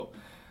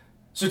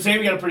So today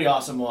we got a pretty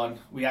awesome one.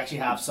 We actually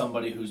have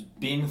somebody who's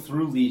been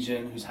through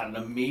Legion, who's had an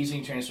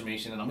amazing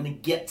transformation, and I'm going to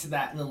get to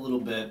that in a little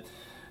bit.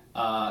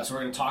 So we're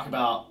going to talk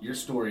about your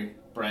story,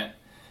 Brent,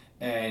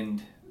 and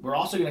we're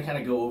also going to kind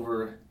of go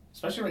over,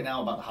 especially right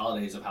now, about the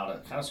holidays, of how to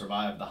kind of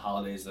survive the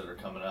holidays that are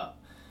coming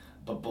up.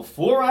 But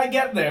before I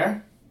get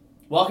there,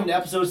 welcome to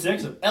episode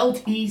 6 of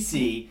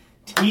LTC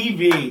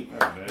TV.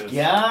 Got it.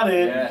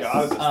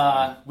 Yes.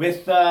 Got it.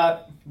 With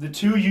the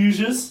two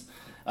uses.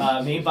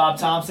 Me, Bob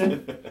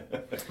Thompson,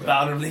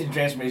 founder of Legion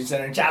Transformation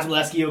Center, and Chaz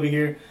Waleski over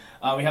here.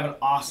 We have an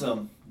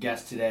awesome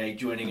guest today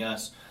joining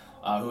us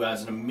who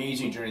has an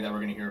amazing journey that we're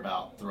going to hear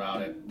about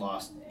throughout it.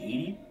 Lost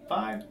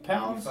 85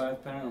 pounds?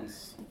 85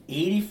 pounds.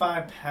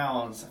 85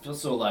 pounds. I feel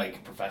so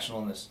like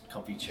professional in this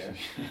comfy chair.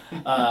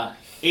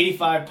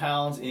 85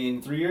 pounds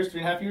in 3 years,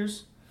 3.5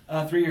 years?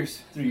 3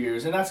 years. 3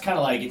 years. And that's kind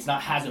of like,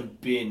 hasn't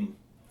been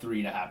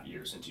 3.5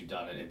 years since you've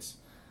done it. It's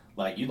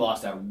like you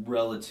lost that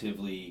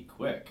relatively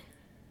quick.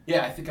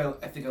 Yeah, I think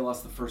I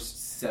lost the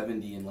first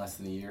 70 in less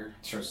than a year.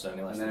 Sure,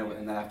 70 less and than then a year.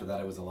 and then after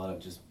that, it was a lot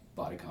of just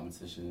body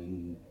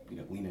compensation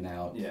and leaning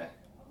out. Yeah,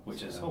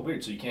 which is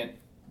weird. So you can't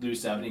lose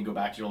 70 and go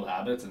back to your old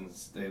habits and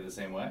stay the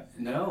same way?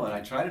 No, and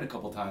I tried it a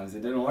couple times.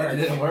 It didn't work. It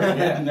didn't work?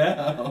 Yeah.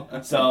 No.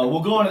 So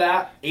we'll go into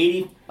that.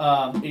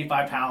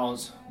 85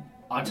 pounds.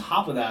 On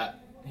top of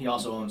that, he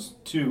also owns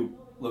 2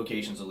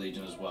 locations of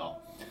Legion as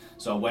well.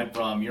 So went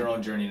from your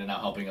own journey to now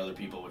helping other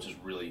people, which is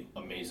really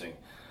amazing.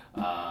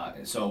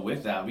 And so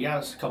with that, we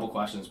got a couple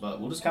questions, but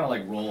we'll just kind of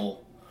like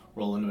roll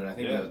into it. I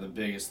think the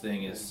biggest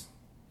thing is,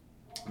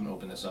 I'm gonna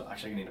open this up.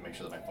 Actually, I need to make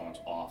sure that my phone's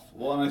off.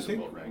 Well, and I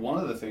think one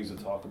of the things to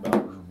talk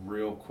about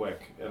real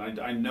quick, and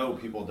I know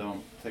people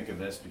don't think of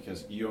this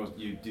because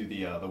you do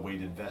the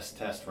weighted vest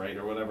test, right,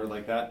 or whatever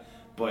like that.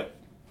 But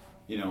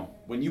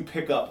when you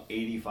pick up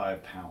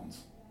 85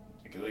 pounds,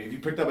 like if you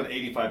picked up an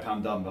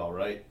 85-pound dumbbell,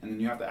 right, and then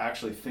you have to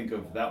actually think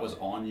of that was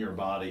on your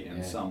body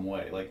in some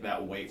way, like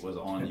that weight was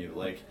on you,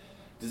 like.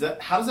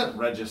 How does that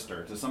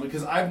register to somebody?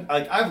 Because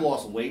I've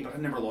lost weight, but I've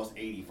never lost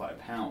 85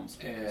 pounds.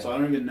 Yeah. So I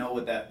don't even know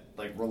what that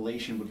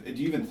relation would. Do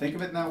you even think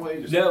of it in that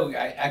way? No,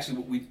 I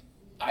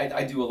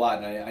do a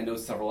lot, and I know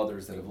several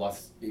others that have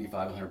lost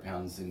 85, 100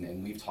 pounds,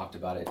 and we've talked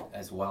about it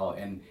as well.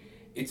 And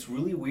it's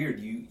really weird.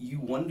 You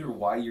wonder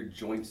why your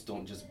joints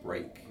don't just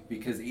break,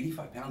 because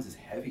 85 pounds is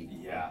heavy.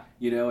 Yeah.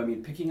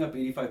 Picking up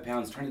 85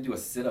 pounds, trying to do a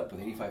sit-up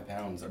with 85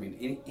 pounds.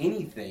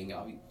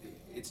 Anything.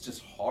 It's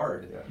just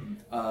hard. Yeah.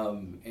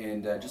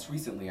 And just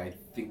recently, I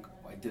think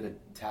I did a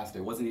task. It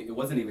wasn't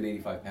even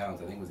 85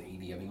 pounds. I think it was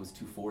 80. I think it was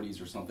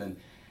 240s or something.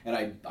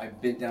 And I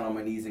bent down on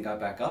my knees and got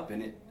back up,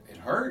 and it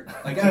hurt.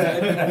 Like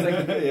I was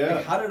like,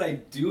 how did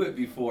I do it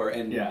before?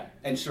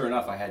 And sure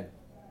enough, I had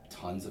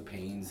tons of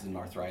pains and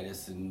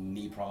arthritis and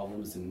knee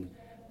problems, and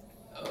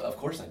of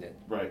course I did.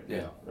 Right.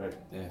 Yeah. Right.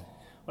 Yeah.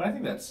 Well, I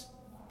think that's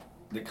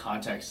the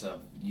context of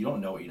you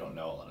don't know what you don't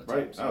know a lot of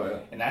times. Right. Oh, yeah.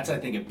 And that's, I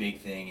think, a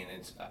big thing,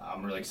 and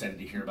I'm really excited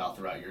to hear about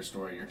throughout your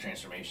story, your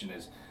transformation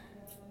is,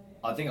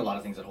 I think a lot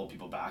of things that hold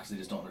people back is they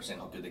just don't understand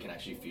how good they can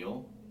actually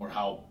feel or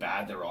how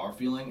bad they are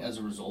feeling as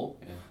a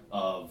result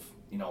of,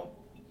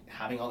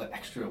 having all that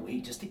extra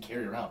weight just to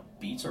carry around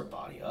beats our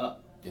body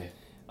up. Yeah.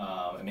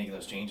 And making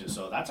those changes.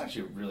 So that's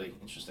actually really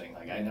interesting.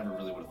 Like, I never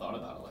really would have thought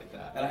about it like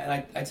that.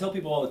 And I tell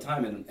people all the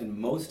time, and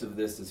most of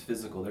this is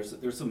physical.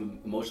 There's some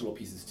emotional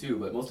pieces too,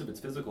 but most of it's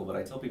physical. But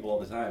I tell people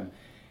all the time,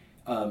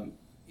 I'm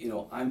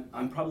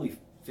probably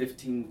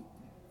 15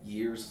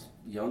 years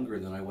younger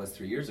than I was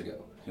 3 years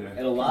ago, and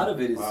a lot of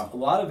it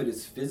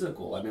is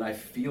physical. I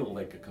feel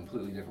like a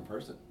completely different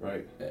person.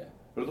 Right. Yeah.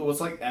 But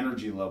what's like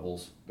energy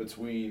levels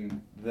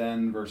between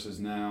then versus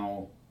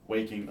now?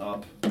 Waking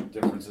up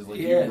differences, do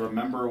you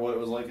remember what it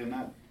was like in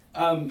that?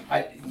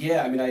 I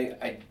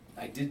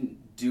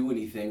didn't do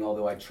anything,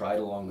 although I tried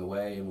along the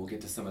way, and we'll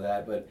get to some of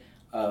that. But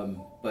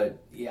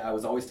I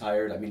was always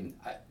tired.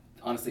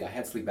 Honestly, I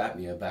had sleep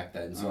apnea back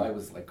then, so I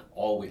was like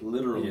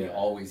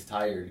always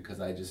tired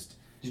because I just.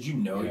 Did you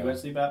know you had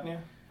sleep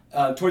apnea?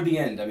 Toward the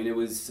end, it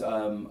was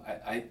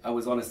I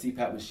was on a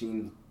CPAP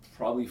machine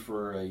probably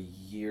for a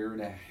year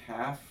and a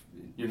half.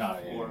 You're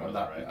not anymore,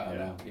 right?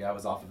 No. Yeah, I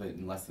was off of it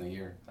in less than a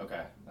year.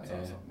 Okay, that's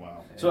awesome.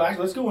 Wow. So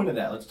actually, let's go into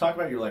that. Let's talk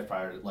about your life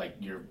prior to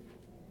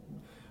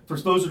For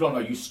those who don't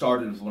know, you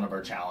started with one of our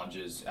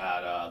challenges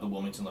at the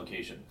Wilmington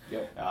location.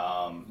 Yep.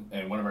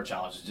 And one of our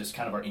challenges is just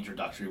kind of our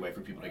introductory way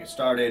for people to get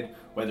started,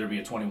 whether it be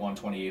a 21,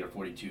 28, or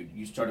 42.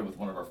 You started with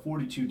one of our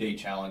 42-day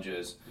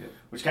challenges,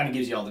 which kind of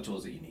gives you all the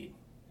tools that you need.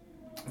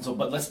 And so,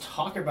 but let's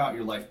talk about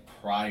your life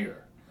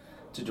prior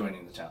to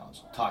joining the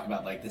challenge. Talk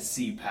about like the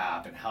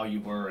CPAP and how you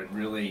were and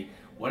really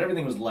what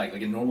everything was like a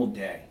normal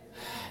day.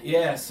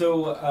 Yeah,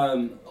 so,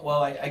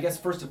 I guess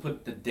first to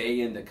put the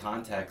day into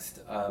context,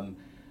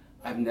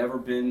 I've never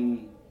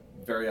been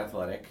very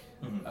athletic.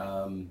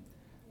 Mm-hmm.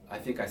 I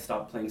think I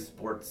stopped playing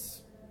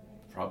sports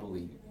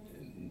probably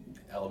in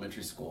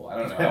elementary school. I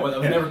don't know. I was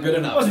never good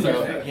enough. Wasn't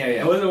your thing.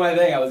 It wasn't my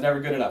thing. I was never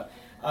good enough.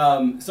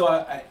 So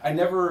I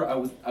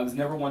was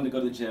never one to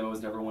go to the gym. I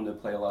was never one to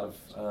play a lot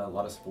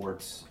of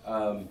sports.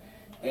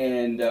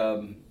 And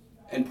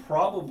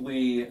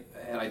probably,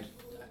 and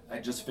I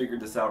just figured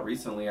this out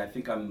recently. I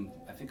think I'm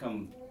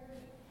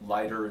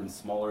lighter and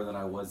smaller than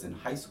I was in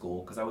high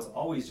school because I was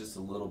always just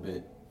a little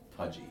bit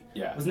pudgy.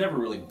 Yeah. I was never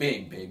really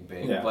big,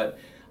 Yeah. but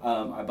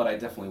I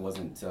definitely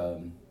wasn't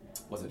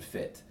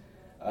fit.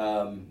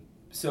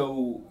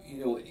 So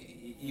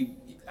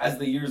as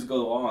the years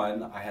go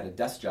on, I had a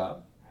desk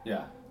job.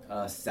 Yeah.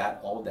 Sat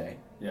all day.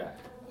 Yeah.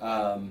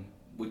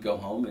 Would go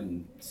home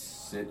and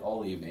sit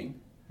all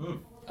evening.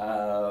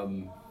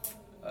 I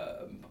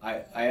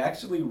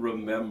actually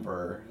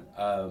remember,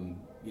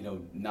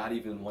 not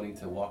even wanting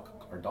to walk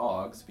our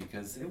dogs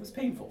because it was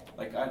painful.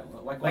 Like I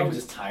was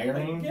just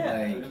tiring.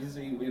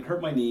 It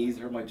hurt my knees,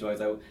 it hurt my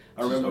joints. I Just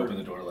remember open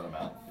the door to let them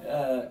out.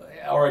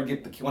 or I'd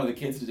get one of the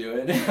kids to do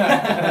it.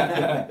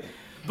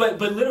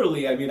 But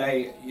literally, I mean,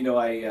 I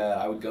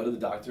would go to the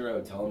doctor. I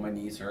would tell them my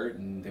knees hurt,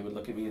 and they would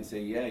look at me and say,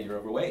 "Yeah, you're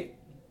overweight."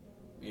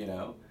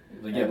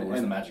 Like, yeah, but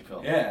where's the magic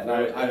pill? Yeah,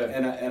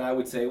 and I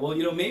would say, well,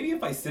 maybe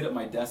if I sit at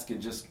my desk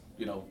and just,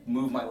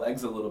 move my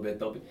legs a little bit,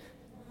 they'll be,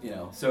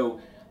 So,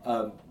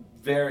 I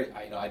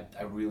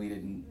really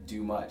didn't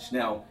do much.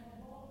 Now,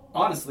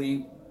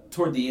 honestly,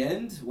 toward the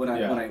end, when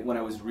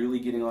I was really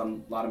getting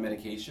on a lot of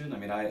medication, I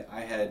mean,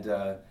 I had,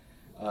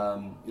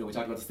 we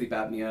talked about the sleep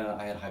apnea.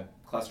 I had high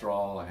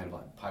cholesterol. I had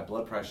high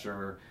blood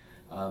pressure.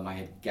 I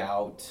had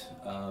gout.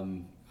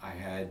 I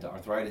had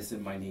arthritis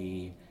in my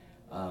knee.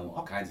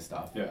 All kinds of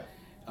stuff. Yeah.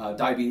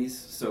 Diabetes.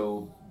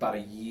 So about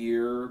a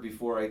year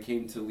before I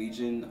came to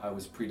Legion, I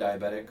was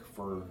pre-diabetic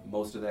for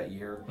most of that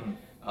year.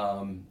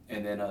 And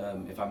then,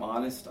 if I'm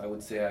honest, I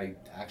would say I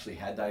actually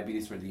had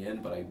diabetes toward the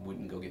end, but I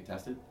wouldn't go get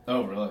tested.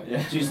 Oh, really?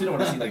 Yeah. So you still didn't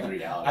want to see like the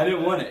reality. I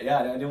didn't want it. Yeah,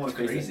 I didn't want to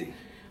face crazy.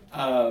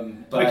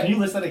 it. But can you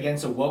list that again?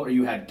 So what were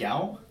you had?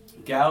 Gout?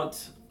 Gout,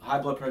 high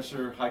blood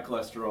pressure, high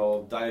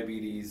cholesterol,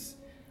 diabetes,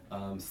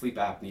 sleep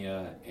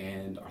apnea,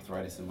 and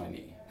arthritis in my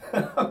knee.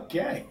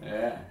 Okay.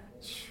 Yeah.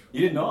 You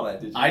didn't know all that,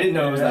 did you? I didn't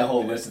know it was that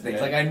whole list of things.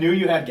 Yeah. Like, I knew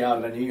you had gout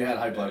and I knew you had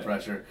high blood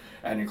pressure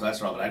and your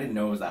cholesterol, but I didn't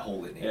know it was that whole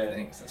litany of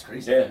things. That's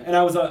crazy. Yeah, and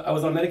I was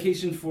on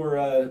medication for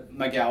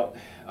my gout.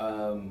 I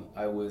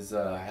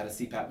had a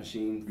CPAP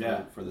machine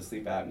for the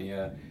sleep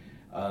apnea.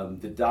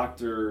 The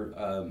doctor,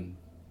 I'm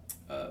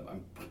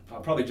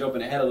probably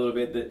jumping ahead a little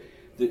bit.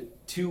 The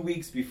 2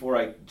 weeks before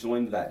I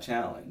joined that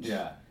challenge,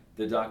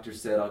 the doctor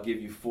said, I'll give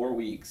you 4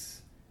 weeks.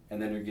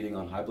 And then you're getting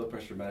on high blood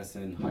pressure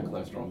medicine, high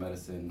cholesterol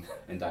medicine,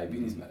 and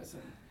diabetes medicine.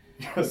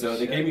 So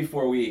they gave me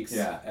 4 weeks.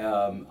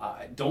 Yeah.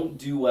 Don't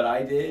do what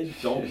I did.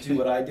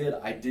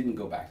 I didn't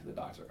go back to the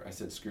doctor. I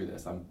said, screw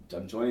this. I'm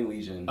joining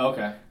Legion.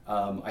 Okay.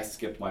 I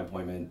skipped my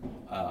appointment.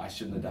 I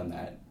shouldn't have done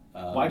that.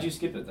 Why'd you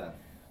skip it then?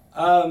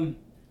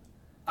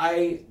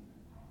 I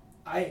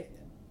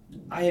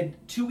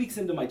had 2 weeks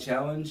into my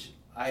challenge.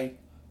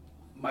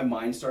 My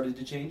mind started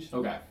to change.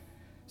 Okay.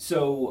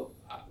 So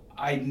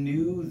I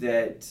knew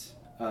that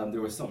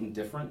there was something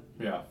different.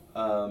 Yeah.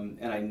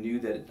 And I knew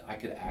that I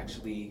could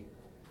actually,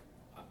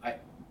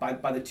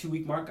 by the 2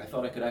 week mark, I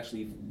thought I could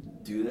actually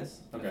do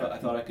this. Okay. I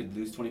thought I could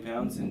lose 20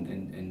 pounds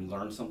and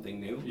learn something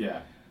new.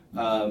 Yeah.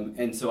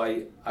 And so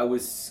I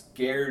was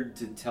scared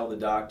to tell the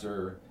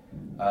doctor,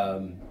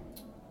 don't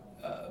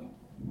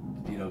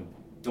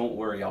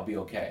worry, I'll be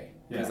okay.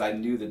 Because I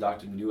knew the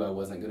doctor knew I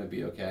wasn't going to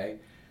be okay.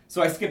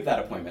 So I skipped that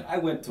appointment. I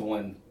went to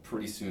one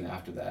pretty soon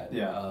after that.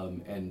 Yeah.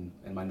 And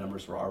my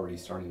numbers were already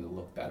starting to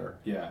look better.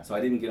 Yeah. So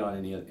I didn't get on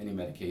any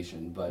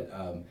medication, but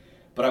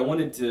I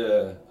wanted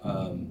to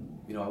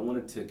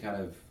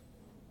kind of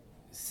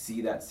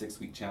see that 6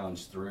 week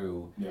challenge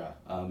through. Yeah.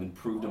 And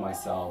prove to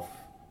myself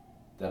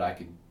that I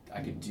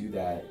could do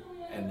that,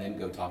 and then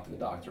go talk to the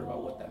doctor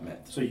about what that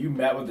meant. So you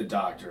met with the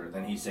doctor,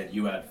 then he said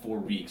you had 4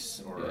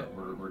 weeks, or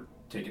we're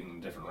taking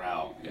a different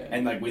route. Yeah.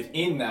 And like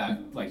within that,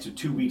 so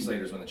 2 weeks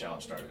later is when the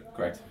challenge started.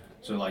 Correct.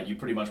 So like you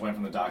pretty much went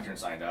from the doctor and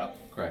signed up.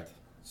 Correct.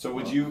 So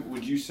would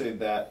you say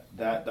that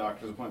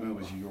doctor's appointment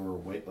was your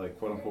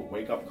quote unquote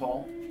wake up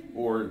call,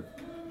 or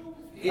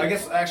I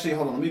guess actually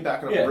hold on, let me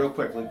back it up real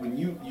quick. Like when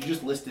you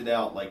just listed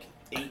out like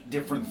 8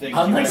 different things.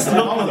 I'm you like, guys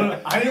still,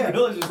 did. I didn't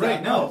realize it was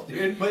Right, that no, much,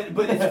 dude.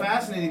 but it's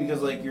fascinating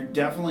because like you're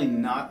definitely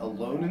not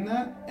alone in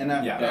that, and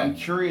I'm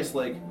curious,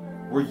 like,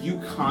 were you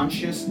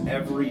conscious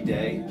every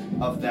day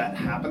of that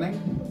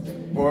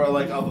happening, or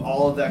like of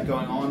all of that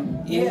going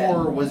on,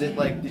 or was it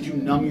like did you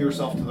numb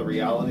yourself to the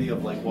reality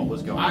of like what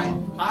was going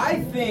on?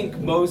 I think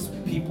most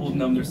people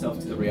numb themselves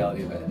to the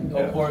reality of it,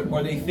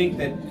 or they think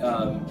that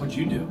What'd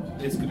you do?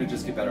 it's gonna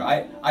just get better.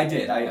 I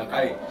did.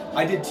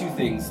 I did 2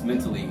 things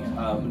mentally.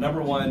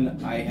 Number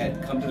one, I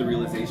had come to the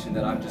realization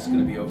that I'm just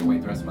gonna be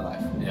overweight the rest of my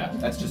life. Yeah.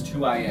 That's just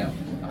who I am.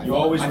 You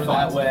always were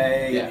that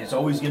way. Yeah. It's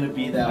always going to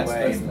be that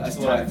way. That's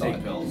It's what I time to thought.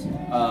 take pills.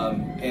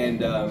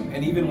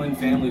 And even when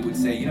family would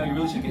say, you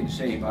really should get in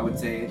shape, I would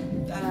say,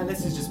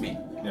 this is just me.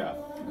 Yeah.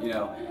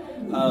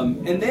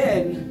 And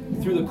then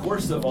through the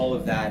course of all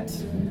of that,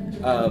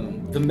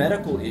 the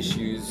medical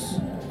issues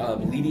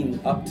leading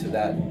up to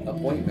that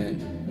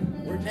appointment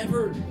were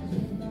never,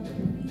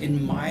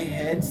 in my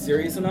head,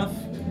 serious enough.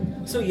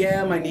 So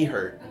yeah, my knee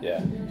hurt.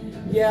 Yeah.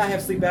 yeah, I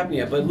have sleep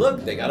apnea, but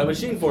look, they got a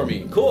machine for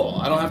me. Cool,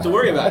 I don't have to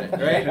worry about it,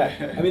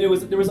 right? I mean,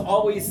 there was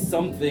always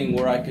something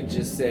where I could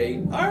just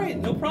say, all right,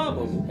 no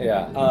problem.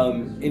 Yeah.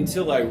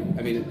 Until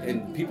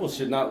and people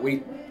should not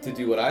wait to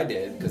do what I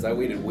did, because I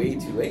waited way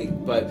too late.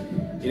 But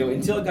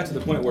until it got to the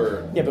point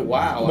where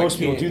wow, most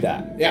people do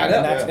that. Yeah, I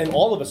know. And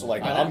all of us are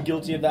like, I know. I'm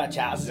guilty of that.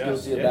 Chaz is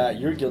guilty of yeah. that.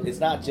 You're guilty. It's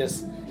not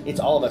just. It's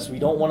all of us. We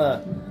don't want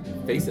to.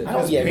 face it. We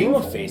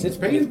painful. don't face it. It's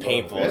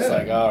painful. It's Yeah.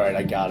 like, all right,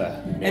 I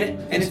gotta.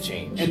 And it's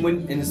change.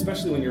 And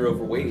especially when you're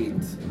overweight,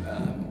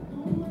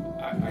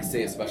 I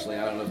say especially.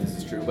 I don't know if this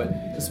is true, but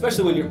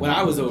especially when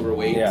I was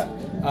overweight,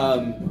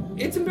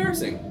 it's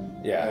embarrassing.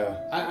 Yeah.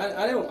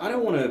 I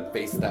don't want to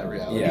face that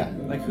reality. Yeah.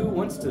 Like, who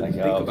wants to Like,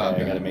 think okay, about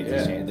that? I gotta make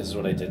these changes. This is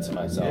what I did to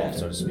myself,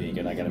 so to speak,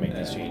 and I gotta make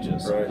these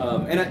changes. Right.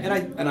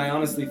 And I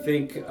honestly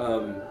think,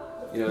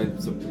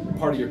 and so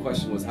part of your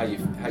question was how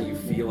you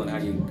feel and how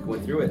you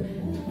went through it.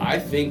 I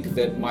think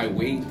that my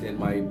weight and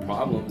my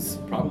problems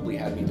probably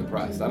had me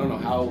depressed. I don't know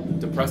how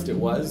depressed it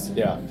was.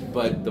 Yeah.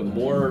 But the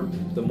more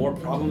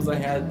problems I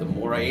had, the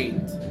more I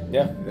ate.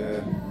 Yeah.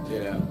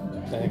 Yeah.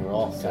 I think we're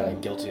all kind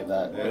of guilty of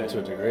that to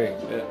a degree.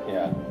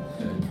 Yeah.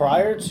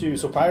 Prior to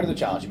the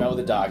challenge, you met with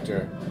a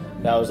doctor.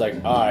 That was like,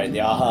 all right,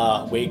 the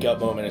aha, wake up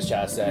moment, as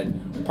Chaz said.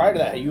 Prior to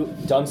that, had you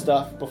done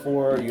stuff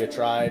before? You had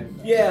tried?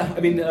 Yeah, I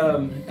mean,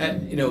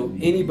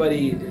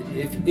 anybody,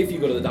 if you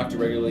go to the doctor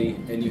regularly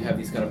and you have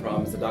these kind of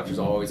problems, the doctor's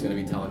always going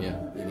to be telling you,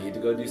 you need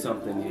to go do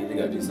something, you need to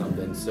go do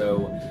something.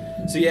 So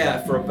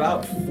yeah, for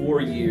about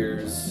 4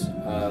 years,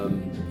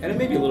 and it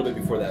may be a little bit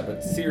before that,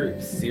 but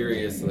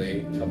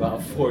seriously,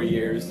 about 4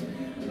 years,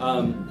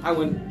 I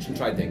went and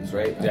tried things,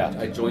 right? Yeah.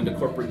 I joined a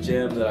corporate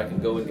gym that I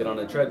could go and get on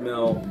a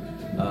treadmill.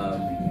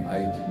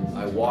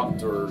 I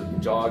walked or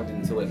jogged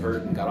until it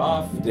hurt and got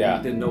off.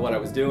 Didn't know what I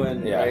was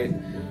doing, right?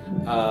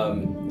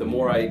 The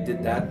more I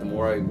did that, the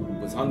more I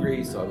was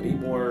hungry, so I would eat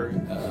more.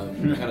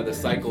 Kind of the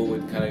cycle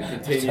would kind of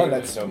continue. I've done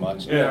that so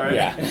much. Yeah, right.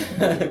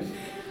 Yeah.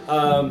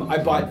 I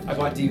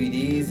bought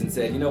DVDs and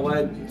said, you know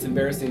what? It's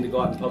embarrassing to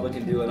go out in public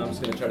and do it. I'm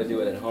just going to try to do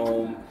it at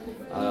home.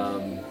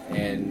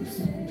 And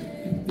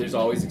there's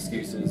always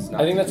excuses.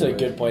 I think that's a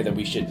good point that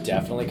we should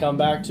definitely come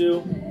back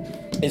to,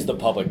 is the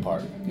public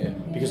part. Yeah.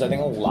 Because I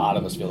think a lot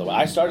of us feel that way.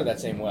 I started that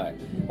same way.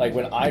 Like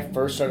when I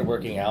first started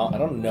working out, I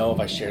don't know if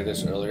I shared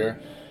this earlier,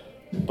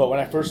 but when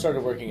I first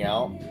started working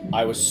out,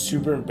 I was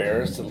super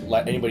embarrassed to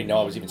let anybody know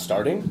I was even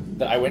starting,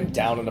 that I went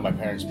down into my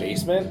parents'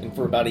 basement, and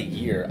for about a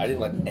year, I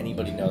didn't let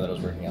anybody know that I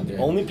was working out. The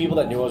only people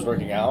that knew I was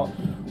working out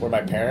were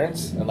my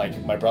parents and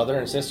like my brother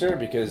and sister,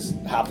 because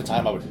half the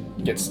time I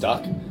would get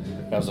stuck.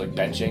 I was like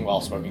benching while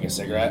smoking a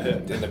cigarette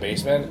in the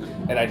basement,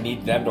 and I'd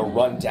need them to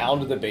run down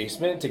to the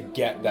basement to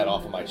get that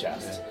off of my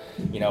chest,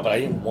 but I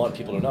didn't want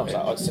people to know.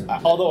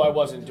 Although I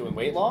wasn't doing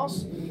weight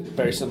loss,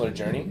 very similar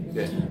journey,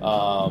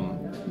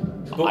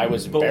 I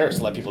was embarrassed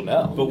to let people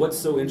know. But what's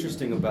so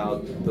interesting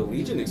about the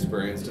Legion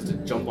experience, just to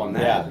jump on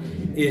that,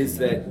 is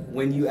that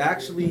when you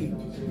actually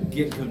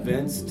get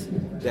convinced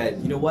that,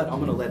 you know what, I'm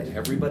going to let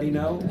everybody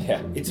know,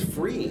 it's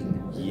freeing.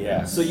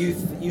 Yeah. So you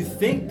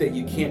think that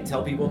you can't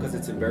tell people because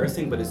it's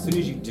embarrassing, but as soon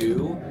as you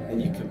do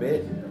and you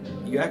commit,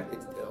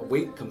 a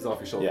weight comes off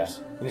your shoulders.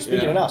 Yeah. And you're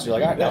speaking it out, so you're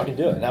like, all right, now I can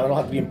do it. Now I don't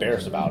have to be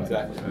embarrassed about it.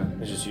 Exactly.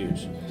 Which is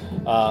huge.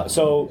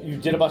 So you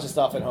did a bunch of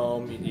stuff at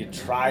home. You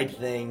tried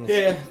things.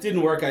 Yeah, it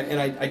didn't work. I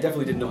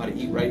definitely didn't know how to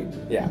eat right.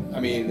 Yeah. I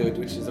mean,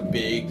 which is a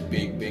big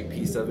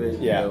piece of it.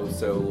 Yeah.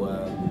 So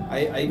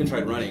I even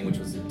tried running, which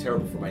was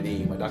terrible for my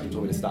knee. My doctor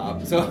told me to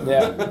stop. So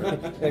yeah,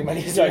 like my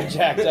knees are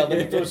jacked up. Let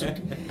me throw some.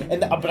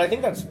 But I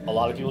think that's a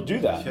lot of people do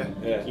that.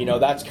 Yeah.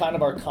 That's kind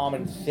of our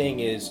common thing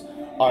is,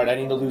 all right, I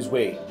need to lose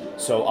weight,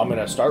 so I'm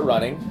gonna start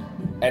running,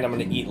 and I'm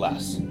gonna eat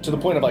less, to the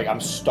point of like I'm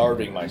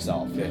starving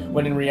myself. Yeah.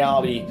 When in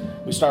reality,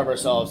 we starve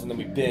ourselves and then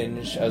we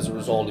binge as a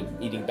result of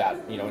eating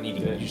bad, and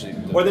eating usually.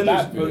 Or then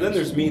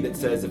there's me that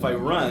says if I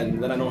run,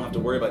 then I don't have to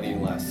worry about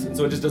eating less, and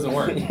so it just doesn't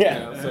work.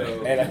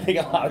 So. And I think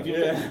a lot of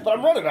people, but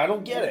I'm running, I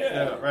don't get it.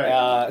 Yeah,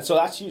 right. So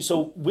that's you.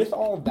 So with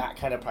all of that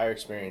kind of prior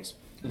experience,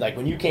 like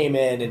when you came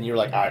in and you were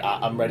like, all right,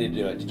 I'm ready to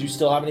do it. Did you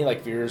still have any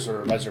like fears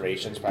or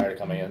reservations prior to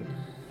coming in?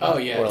 Oh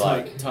yeah,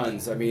 or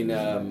tons. I mean,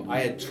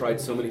 I had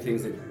tried so many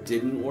things that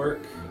didn't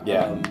work.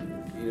 Yeah.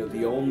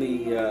 The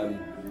only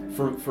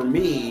for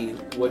me,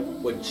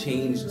 what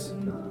changed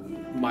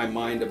my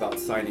mind about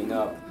signing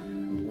up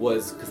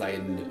was because I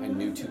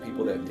knew two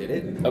people that did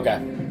it. Okay.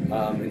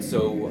 And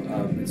so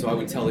I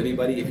would tell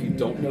anybody, if you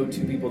don't know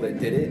two people that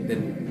did it,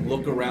 then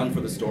look around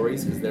for the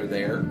stories because they're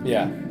there.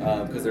 Yeah.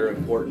 Because they're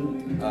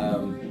important.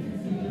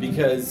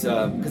 Because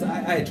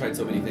I had tried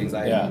so many things.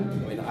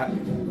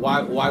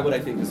 Why would I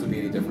think this would be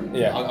any different?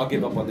 Yeah. I'll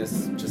give up on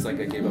this just like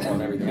I gave up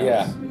on everything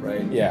else.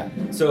 Right. Yeah.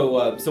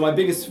 So my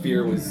biggest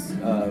fear was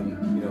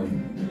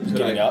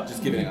giving up.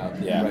 Just giving up.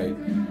 Yeah. Right.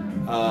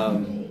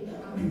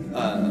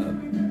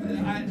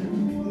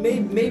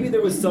 Maybe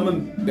there was some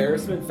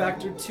embarrassment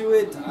factor to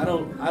it. I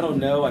don't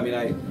know. I mean,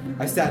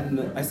 I sat in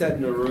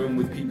a room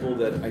with people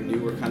that I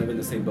knew were kind of in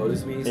the same boat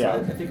as me. So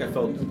I think I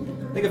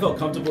felt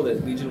comfortable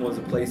that Legion was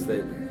a place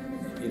that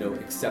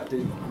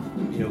accepted,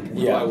 who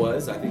Yeah. I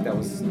was. I think that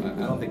was,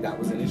 I don't think that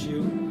was an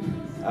issue.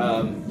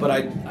 But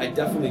I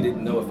definitely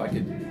didn't know if I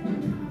could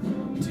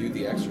do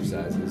the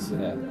exercises.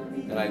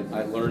 And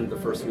I learned the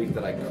first week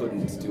that I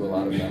couldn't do a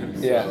lot of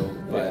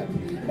them. But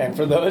And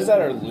for those that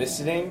are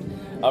listening,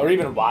 or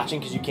even watching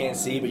because you can't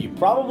see, but you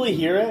probably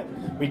hear it,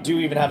 we do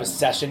even have a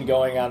session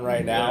going on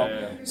right now.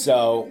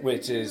 So,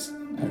 which is,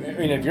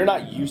 if you're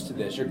not used to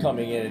this, you're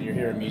coming in and you're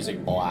hearing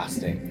music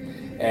blasting.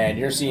 And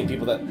you're seeing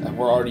people that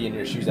were already in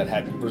your shoes that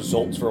had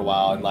results for a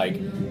while and like,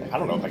 I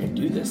don't know if I can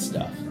do this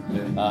stuff.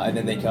 And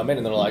then they come in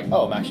and they're like,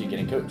 oh, I'm actually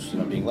getting coached,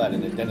 being led.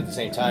 And then at the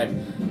same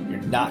time,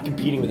 you're not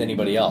competing with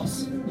anybody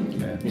else.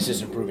 It's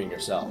just improving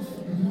yourself,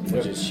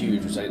 which is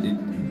huge. Which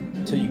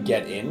until you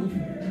get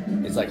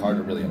in, it's like hard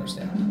to really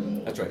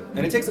understand. That's right.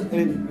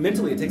 And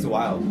mentally it takes a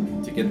while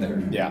to get there.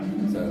 Yeah.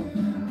 So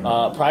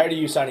prior to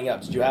you signing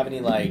up, did you have any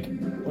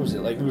what was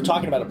it? We were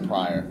talking about it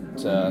prior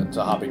to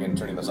hopping and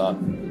turning this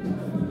on.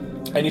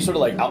 Any sort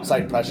of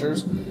outside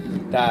pressures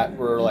that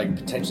were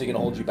potentially going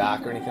to hold you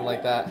back or anything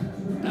like that?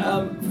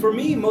 For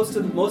me, most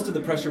of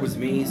the pressure was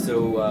me.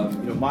 So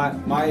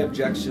my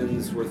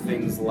objections were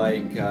things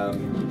like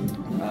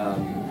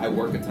I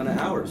work a ton of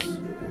hours.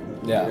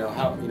 Yeah.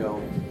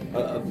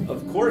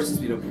 Of course,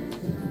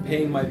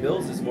 paying my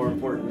bills is more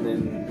important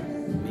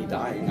than me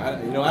dying. I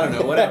don't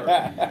know,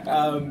 whatever.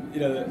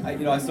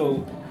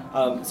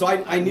 So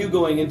I knew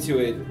going into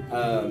it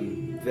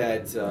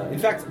that in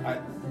fact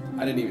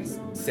I didn't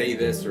even say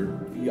this, or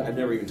I've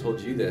never even told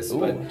you this. Ooh,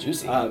 but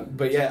juicy.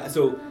 But yeah,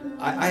 so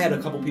I had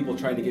a couple people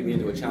trying to get me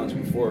into a challenge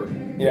before.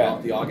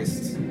 The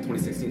August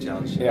 2016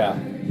 challenge. Yeah.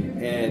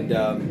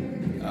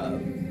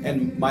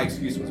 And my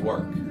excuse was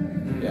work.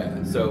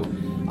 Yeah. So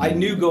I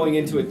knew going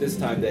into it this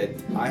time that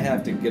I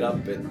have to get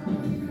up at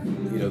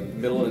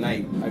middle of the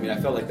night. I mean, I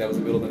felt like that was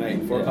the middle of the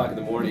night, 4 o'clock in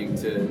the morning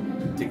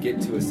to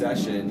get to a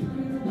session,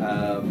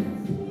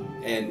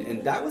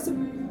 and that was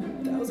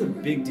a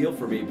big deal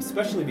for me,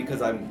 especially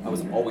because I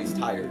was always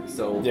tired.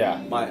 So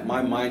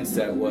my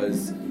mindset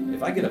was,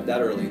 if I get up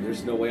that early,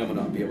 there's no way I'm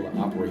gonna be able to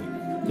operate.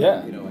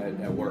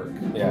 At work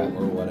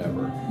or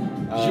whatever.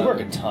 You work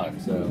a ton.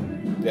 So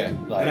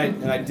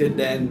and I did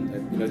then,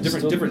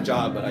 different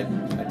job, but I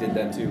did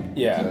then too.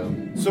 Yeah.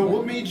 So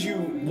what made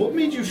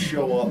you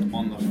show up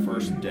on the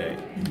first day?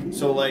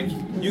 So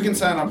you can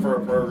sign up for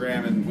a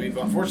program, and we've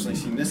unfortunately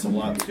seen this a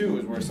lot too,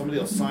 is where somebody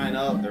will sign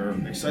up, they're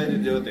excited to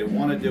do it, they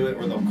want to do it,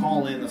 or they'll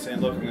call in, they'll say,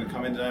 look, I'm going to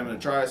come in today, I'm going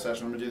to try a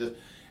session, I'm going to do this,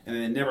 and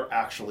then they never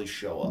actually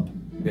show up.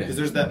 Because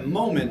there's that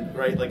moment,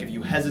 right? If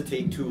you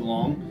hesitate too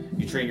long,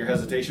 you train your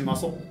hesitation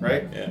muscle,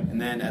 right? Yeah.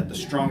 And then the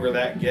stronger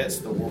that gets,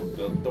 the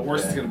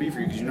worse it's going to be for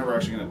you, because you're never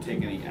actually going to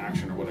take any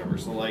action or whatever.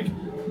 So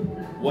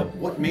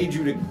what made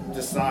you to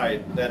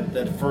decide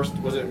that first,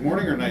 was it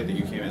morning or night that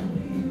you came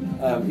in?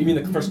 You mean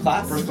the first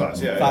class? First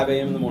class, yeah. 5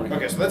 a.m. in the morning.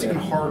 Okay, so that's even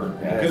harder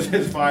because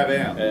it's 5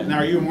 a.m. Yeah. Now,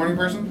 are you a morning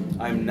person?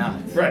 I'm not.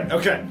 Right.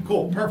 Okay.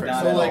 Cool. Perfect.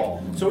 Not So at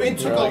all. so it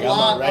took You're a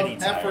lot already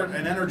of effort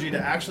and energy to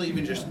actually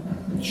even just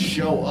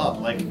show up.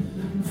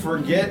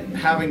 Forget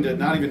having to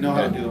not even know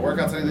how to do the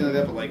workouts or anything like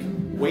that, but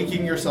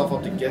waking yourself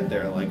up to get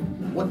there.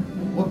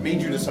 What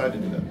made you decide to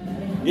do that?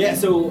 Yeah.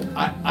 So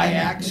I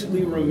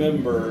actually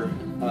remember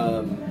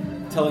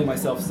telling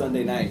myself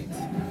Sunday night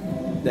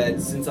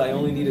that since I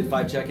only needed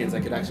 5 check-ins, I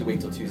could actually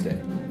wait till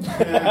Tuesday.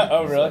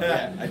 Oh, really?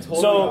 Yeah, I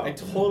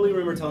totally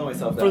remember telling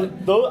myself that. For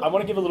those, I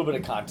want to give a little bit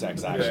of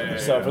context, actually.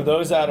 So for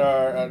those that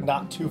are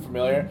not too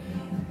familiar,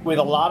 with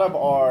a lot of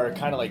our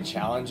kind of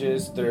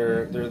challenges,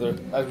 they're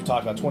as we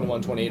talked about,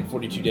 21, 28,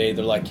 42 day,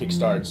 they're like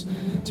kickstarts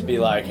to be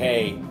like,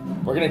 hey,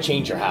 we're going to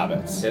change your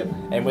habits. Yep.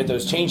 And with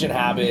those changing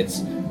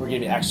habits, we're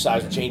giving you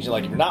exercise, we're changing,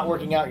 if you're not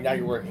working out, now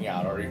you're working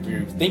out. Or if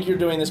you think you're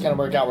doing this kind of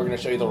workout, we're going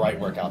to show you the right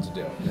workout to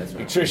do. That's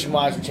right.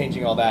 Nutrition-wise, we're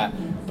changing all that.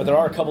 But there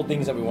are a couple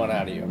things that we want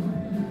out of you.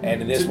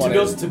 And this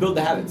to build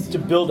the habits. To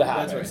build the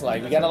habits. That's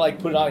right. You got to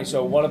put it on you.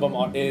 So one of them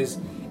is,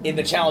 in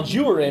the challenge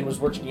you were in, was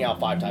working out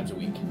 5 times a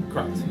week.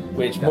 Correct.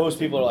 Which most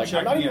people are like,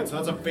 I'm not even...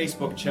 So that's a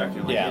Facebook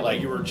check-in. Yeah,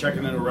 you were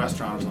checking in a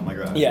restaurant or something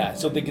like that. Yeah,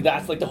 so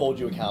that's to hold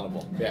you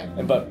accountable. Yeah.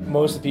 But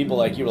most of the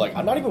people you were like,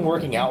 I'm not even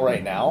working out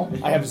right now.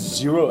 I have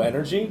zero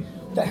energy.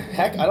 The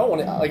heck, I don't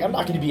want to, I'm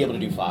not going to be able to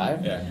do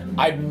 5. Yeah.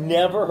 I've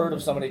never heard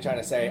of somebody trying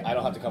to say, I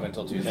don't have to come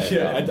until Tuesday.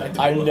 Yeah,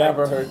 I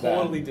never heard that. I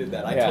totally did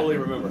that. I totally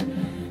remember.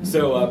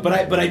 So, but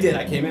I did.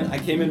 I came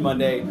in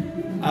Monday.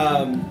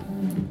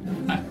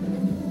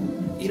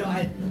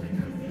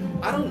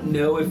 I don't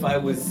know if I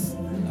was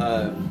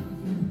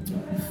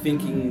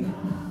thinking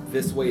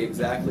this way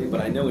exactly,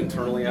 but I know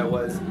internally I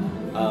was.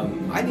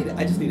 I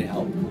just needed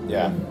help.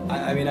 Yeah.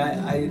 I mean,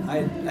 I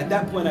at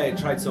that point I had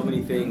tried so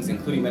many things,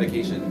 including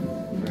medication,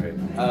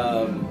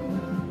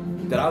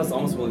 that I was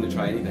almost willing to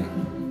try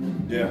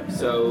anything. Yeah.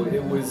 So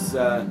it was.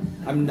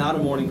 I'm not a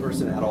morning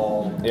person at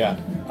all. Yeah.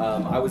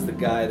 I was the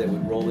guy that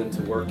would roll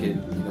into work at,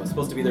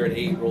 supposed to be there at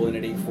 8, roll in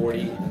at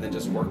 8:40, and then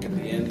just work at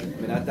the end. I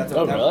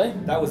mean, really?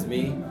 That was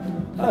me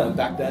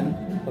back then.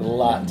 A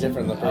lot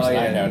different than the person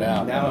I know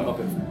now. Now I'm up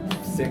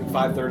at 6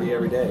 5:30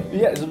 every day.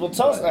 Yeah, well,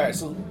 tell us. All right,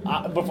 so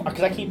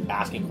because I keep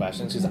asking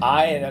questions, because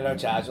I know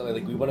Chad,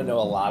 like we want to know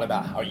a lot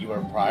about how you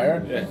were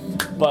prior. Yeah.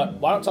 But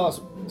why don't tell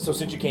us? So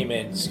since you came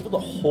in, just give the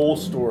whole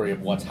story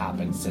of what's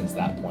happened since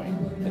that point,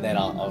 and then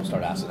I'll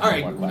start asking All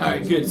right, more all questions.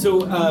 right, good.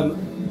 So,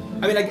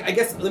 I mean, I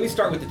guess let me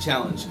start with the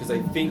challenge because I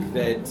think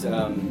that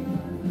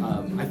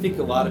I think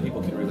a lot of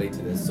people can relate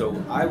to this. So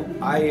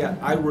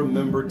I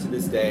remember to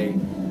this day,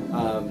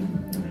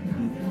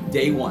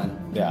 day one,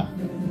 Yeah.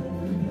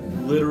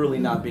 literally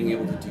not being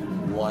able to do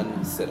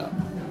one sit-up.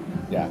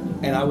 Yeah.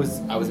 And I was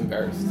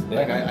embarrassed. Yeah.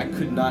 Like I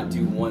could not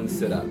do one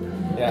sit-up.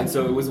 Yeah. And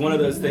so it was one of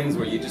those things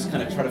where you just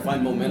kind of try to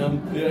find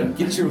momentum Yeah. and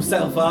get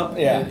yourself up.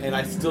 Yeah. And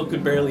I still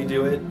could barely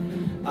do it.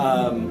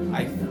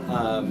 I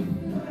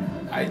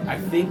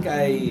think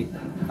I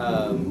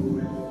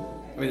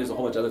mean, there's a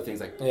whole bunch of other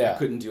things I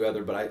couldn't do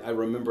either, but I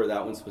remember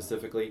that one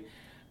specifically.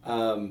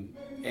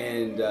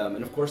 And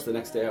of course the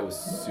next day I was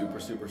super,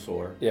 super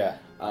sore. Yeah.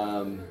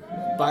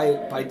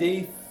 By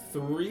day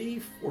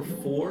 3 or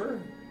 4,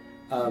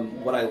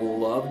 what I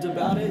loved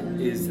about it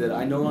is that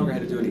I no longer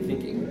had to do any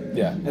thinking.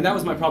 Yeah. And that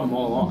was my problem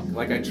all along.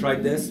 Like I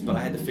tried this, but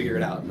I had to figure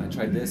it out. And I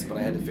tried this, but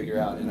I had to figure it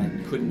out, and I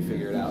couldn't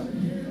figure it out.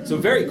 So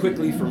very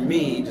quickly for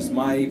me, just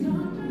my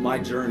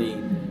journey,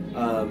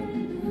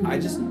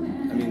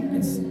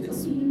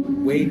 it's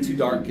way too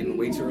dark and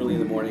way too early in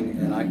the morning,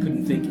 and I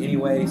couldn't think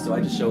anyway, so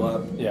I just show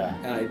up. Yeah.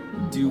 And I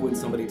do what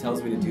somebody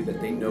tells me to do that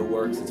they know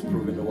works, it's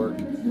proven to work,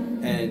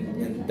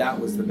 and that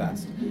was the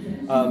best.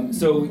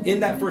 So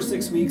in that first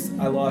 6 weeks,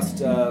 I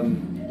lost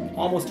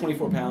almost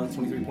 24 pounds,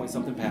 23 point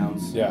something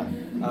pounds. Yeah.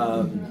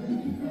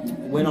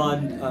 Went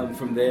on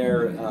from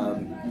there,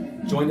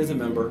 joined as a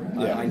member.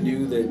 Yeah. I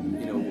knew that,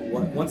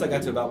 once I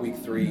got to about week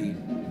 3,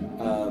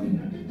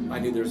 I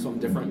knew there was something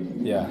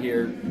different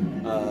here.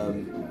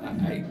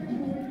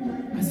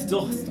 I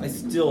still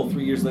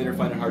 3 years later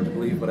find it hard to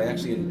believe, but I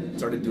actually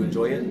started to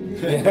enjoy it.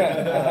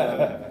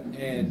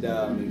 And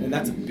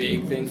that's a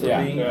big thing for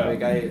me. Yeah. Like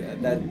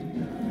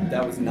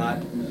that was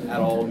not at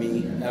all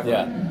me ever.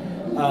 Yeah.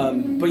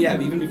 But yeah,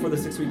 even before the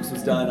 6 weeks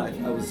was done,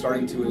 I was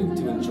starting to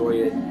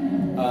enjoy it.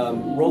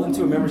 Rolled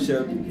into a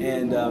membership,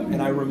 and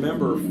I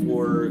remember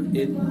for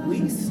at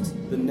least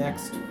the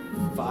next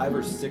 5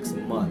 or 6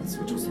 months,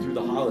 which was through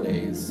the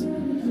holidays,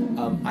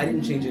 I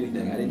didn't change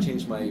anything. I didn't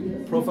change my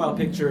profile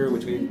picture,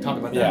 which we didn't talk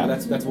about that. Yeah.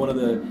 But that's one of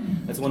the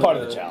part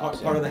of the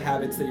challenge, part of the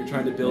habits that you're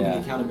trying to build, Yeah.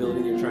 the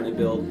accountability that you're trying to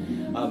build.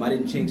 I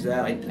didn't change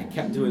that. I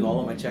kept doing all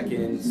of my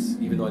check-ins,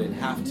 even though I didn't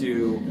have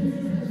to,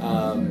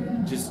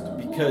 just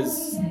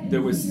because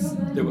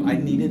I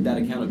needed that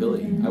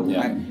accountability.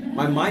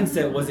 My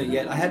mindset wasn't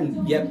yet. I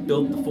hadn't yet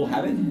built the full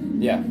habit.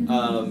 Yeah.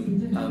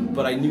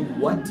 But I knew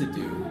what to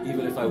do,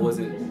 even if I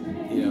wasn't,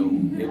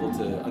 able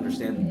to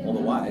understand all the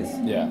whys.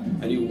 Yeah.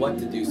 I knew what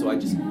to do, so I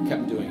just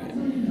kept doing it.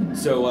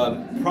 So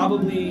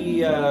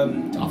probably,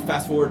 I'll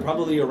fast forward,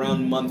 probably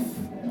around month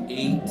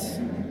 8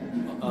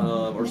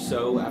 or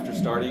so after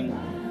starting,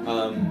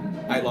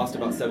 I lost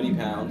about 70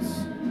 pounds.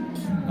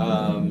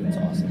 That's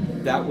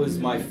awesome. That was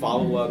my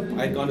follow-up.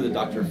 I had gone to the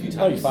doctor a few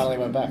times. Oh, you finally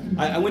went back.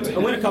 I went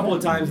a couple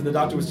of times, and the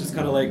doctor was just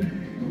kind of like,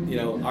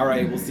 all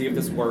right, we'll see if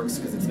this works,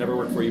 because it's never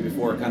worked for you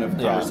before kind of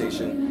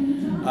conversation.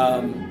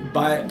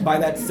 By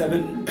that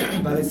 7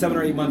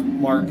 or 8 month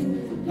mark,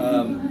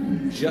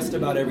 just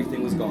about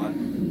everything was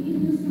gone.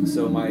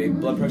 So my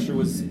blood pressure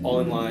was all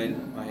in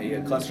line, my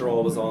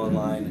cholesterol was all in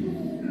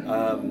line,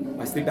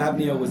 my sleep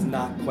apnea was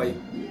not quite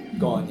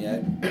gone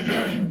yet.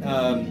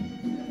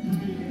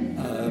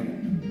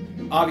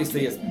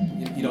 Obviously,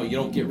 you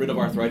don't get rid of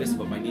arthritis,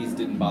 but my knees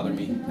didn't bother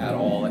me at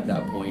all at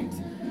that point.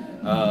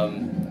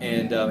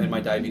 And my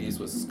diabetes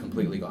was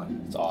completely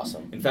gone. It's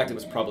awesome. In fact, it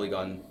was probably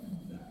gone,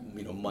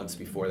 months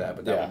before that.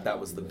 But that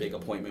was the big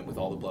appointment with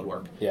all the blood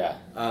work. Yeah.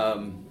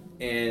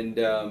 And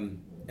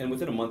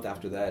within a month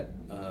after that,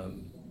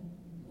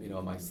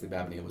 my sleep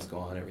apnea was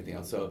gone. Everything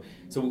else. So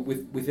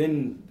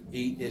within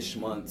 8-ish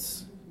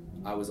months,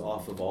 I was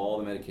off of all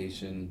the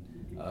medication.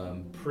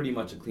 Pretty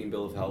much a clean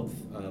bill of health.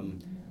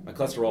 My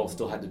cholesterol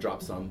still had to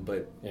drop some,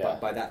 but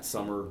by that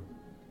summer,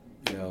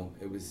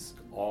 it was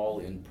all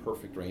in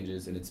perfect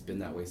ranges, and it's been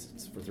that way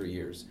for 3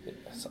 years.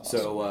 That's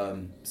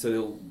awesome.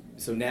 So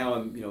now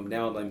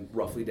I'm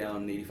roughly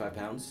down 85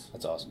 pounds.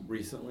 That's awesome.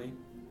 Recently.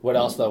 What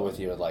else though with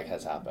you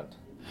has happened?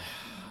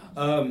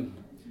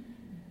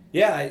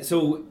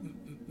 So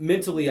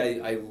mentally,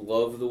 I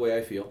love the way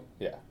I feel.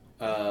 Yeah.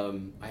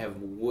 I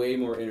have way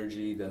more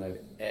energy than I've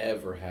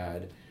ever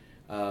had.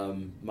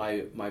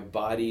 My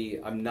body,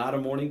 I'm not a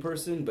morning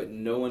person, but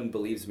no one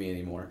believes me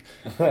anymore.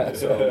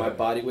 So my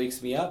body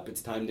wakes me up.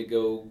 It's time to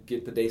go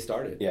get the day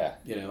started. Yeah.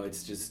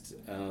 It's just...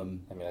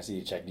 I see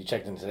you checked. You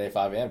checked in today at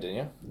 5 a.m., didn't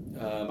you?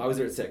 I was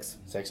there at 6.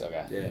 6,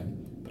 okay. Yeah.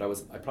 But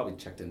I probably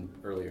checked in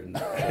earlier than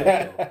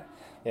that.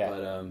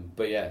 Yeah.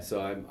 But yeah,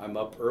 so I'm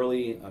up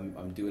early.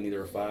 I'm doing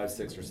either a 5,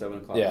 6, or 7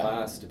 o'clock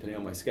class, depending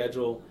on my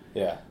schedule.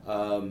 Yeah.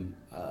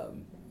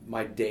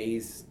 My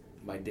days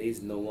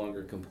no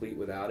longer complete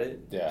without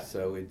it. Yeah.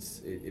 So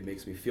it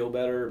makes me feel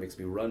better. It makes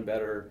me run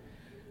better.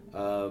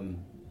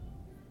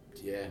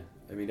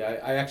 I mean,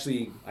 I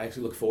actually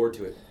look forward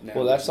to it now.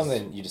 Well, that's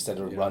something you just said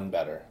to run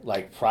better.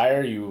 Like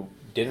prior, you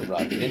didn't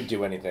run, you didn't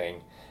do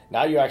anything.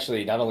 Now you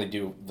actually not only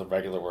do the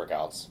regular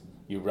workouts,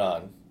 you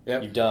run.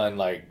 Yep. You've done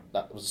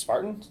was it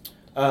Spartan?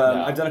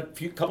 No. I've done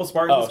couple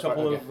Spartans,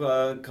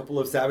 okay. couple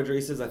of Savage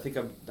races. I think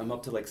I'm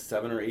up to like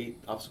 7 or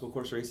 8 obstacle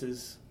course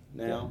races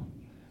now.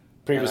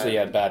 Previously, you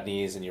had bad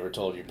knees, and you were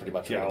told you pretty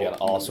much were going to be on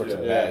all sorts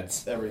of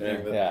meds.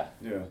 Everything. Yeah.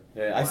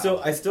 I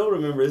still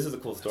remember. This is a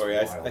cool story.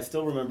 Wild. I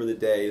still remember the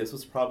day. This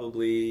was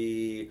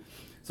probably.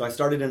 So I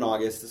started in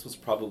August. This was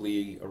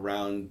probably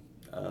around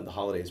the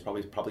holidays.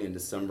 Probably in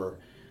December.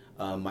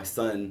 My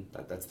son,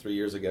 that's 3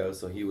 years ago.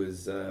 So he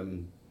was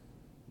 9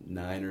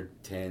 or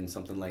 10,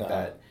 something like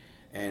that.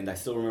 And I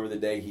still remember the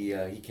day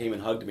he came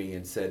and hugged me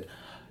and said,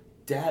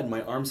 "Dad,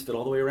 my arms fit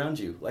all the way around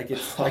you.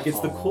 It's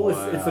the coolest.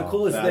 Wow. It's the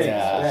coolest That's thing."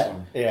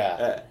 awesome.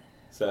 Yeah.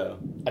 So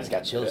I just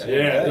got chills.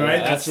 Yeah,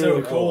 right. That's so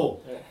really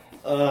cool.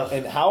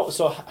 And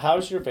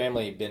how's your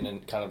family been in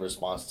kind of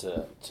response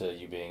to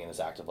you being in this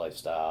active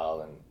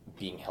lifestyle and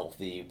being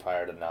healthy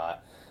prior to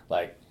not?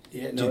 Like,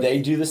 do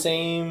they do the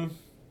same?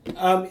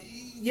 At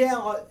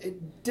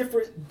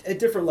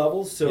different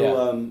levels.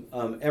 So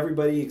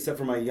everybody except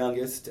for my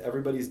youngest,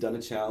 everybody's done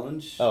a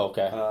challenge. Oh,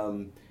 okay.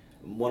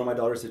 One of my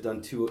daughters have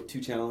done two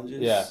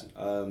challenges. Yeah.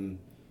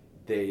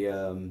 They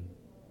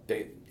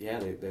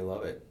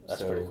love it.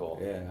 That's pretty cool.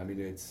 Yeah, I mean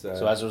it's.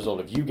 So as a result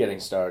of you getting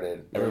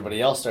started,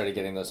 everybody else started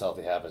getting those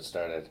healthy habits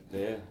started.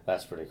 Yeah.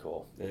 That's pretty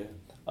cool. Yeah.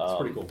 That's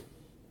pretty cool.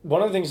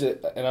 One of the things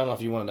that, and I don't know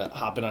if you wanted to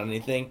hop in on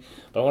anything,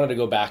 but I wanted to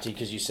go back to you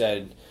because you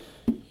said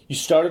you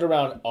started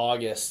around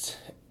August,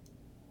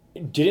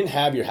 didn't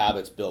have your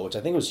habits built, which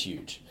I think was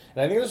huge.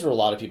 And I think this is where a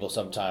lot of people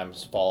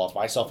sometimes fall off,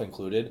 myself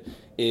included,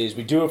 is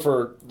we do it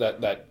for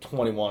that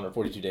 21 or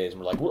 42 days and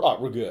we're like,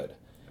 we're good.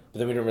 But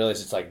then we don't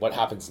realize it's like what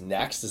happens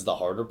next is the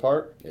harder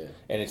part. Yeah.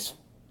 And it's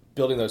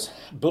building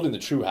the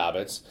true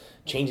habits,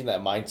 changing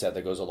that mindset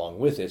that goes along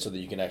with it so that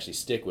you can actually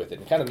stick with it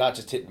and kind of not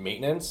just hit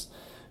maintenance,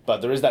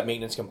 but there is that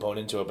maintenance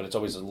component to it, but it's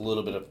always a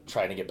little bit of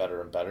trying to get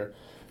better and better.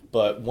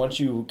 But once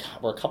you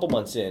were a couple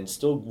months in,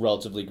 still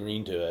relatively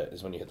green to it,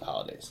 is when you hit the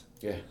holidays.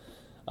 Yeah.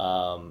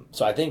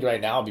 So I think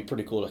right now it'd be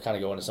pretty cool to kind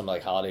of go into some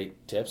like holiday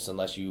tips,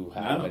 unless you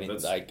have any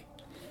like.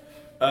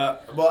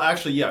 Well,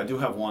 actually, yeah, I do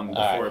have one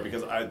before right.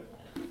 because I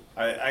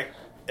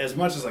as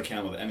much as I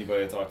can with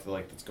anybody I talk to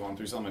that's going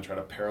through something, I try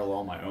to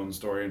parallel my own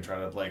story and try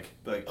to be like,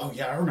 oh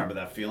yeah, I remember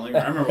that feeling.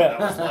 I remember what that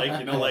was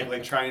like.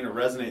 Like trying to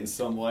resonate in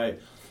some way.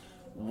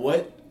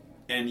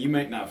 And you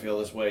might not feel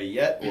this way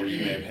yet, or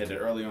you may have hit it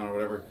early on or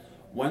whatever.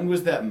 When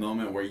was that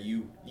moment where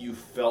you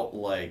felt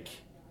like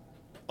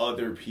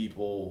other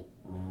people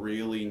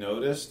really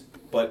noticed,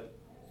 but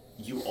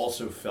you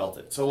also felt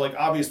it? So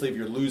obviously if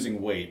you're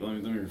losing weight, let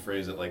me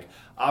rephrase it,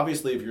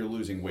 obviously if you're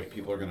losing weight,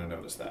 people are going to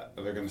notice that,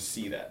 or they're going to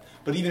see that.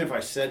 But even if I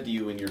said to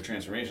you in your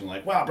transformation,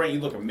 wow, Brent, you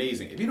look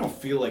amazing, if you don't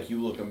feel like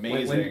you look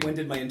amazing. When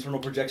did my internal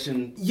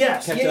projection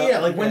catch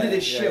up? When did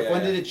it shift?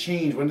 When did it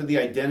change? When did the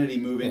identity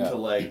move into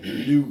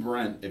new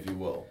Brent, if you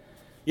will?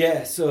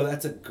 Yeah, so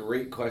that's a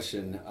great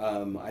question.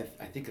 I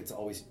think it's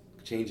always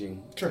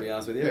changing, to be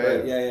honest with you.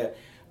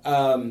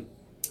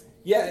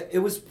 It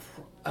was.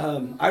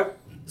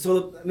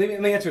 So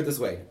let me answer it this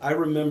way. I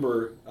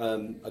remember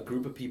a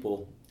group of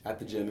people at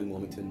the gym in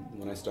Wilmington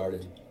when I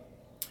started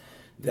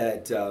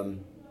that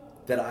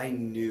I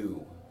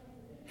knew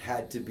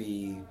had to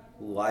be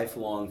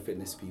lifelong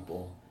fitness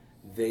people.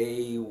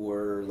 They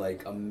were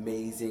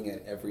amazing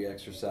at every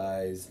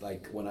exercise.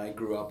 When I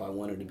grew up, I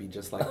wanted to be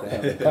just like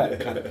them,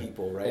 kind of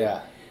people, right?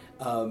 Yeah.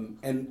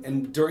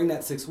 And during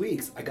that 6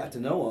 weeks, I got to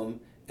know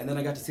them, and then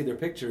I got to see their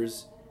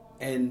pictures,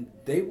 and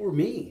they were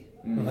me.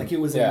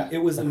 Mm-hmm.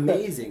 It was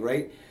amazing,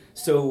 right?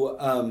 So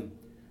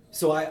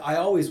I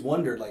always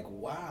wondered,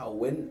 wow,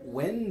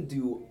 when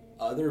do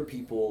other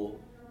people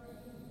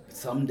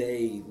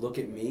someday look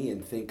at me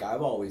and think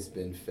I've always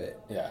been fit?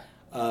 Yeah.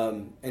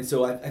 And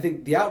so I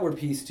think the outward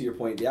piece, to your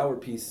point,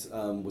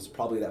 was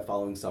probably that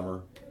following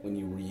summer when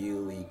you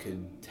really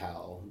could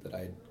tell that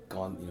I'd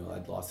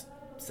lost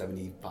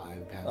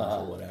 75 pounds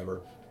or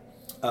whatever.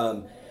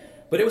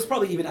 But it was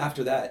probably even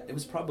after that. It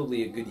was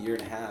probably a good year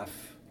and a half.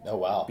 Oh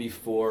wow!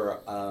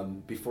 Before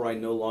I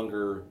no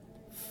longer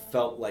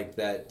felt like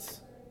that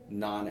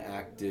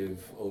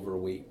non-active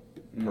overweight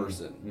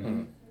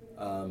person.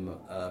 Mm-hmm.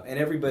 And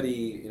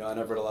everybody, and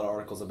I've read a lot of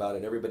articles about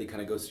it. Everybody kind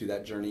of goes through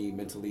that journey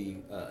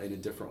mentally in a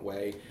different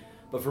way.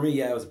 But for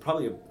me, it was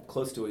probably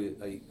close to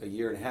a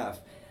year and a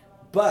half.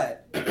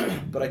 But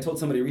I told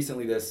somebody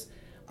recently this.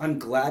 I'm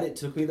glad it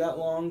took me that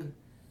long,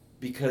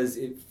 because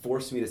it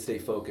forced me to stay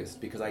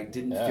focused, because I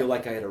didn't feel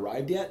like I had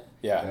arrived yet.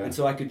 Yeah. And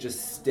so I could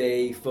just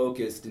stay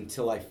focused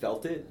until I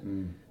felt it.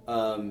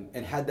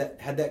 And had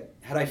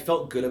I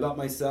felt good about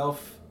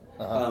myself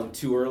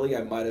too early,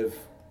 I might have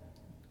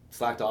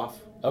slacked off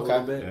a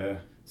little bit. Yeah.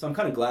 So I'm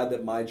kind of glad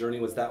that my journey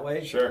was that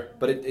way. Sure.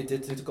 But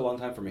it took a long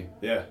time for me.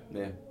 Yeah.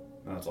 Yeah.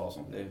 That's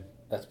awesome. Yeah.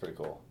 That's pretty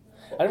cool.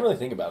 I didn't really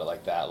think about it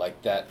like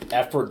that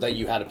effort that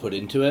you had to put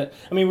into it.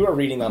 I mean, we were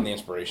reading on the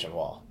inspiration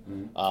wall.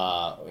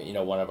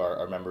 One of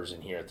our members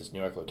in here at this New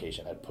York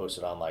location had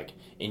posted on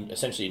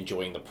essentially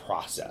enjoying the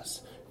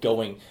process,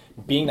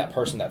 being that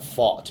person that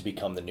fought to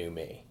become the new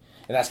me.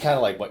 And that's kind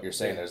of like what you're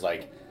saying. There's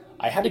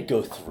I had to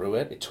go through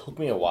it. It took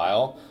me a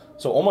while.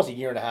 So almost a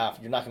year and a half,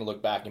 you're not going to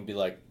look back and be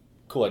like,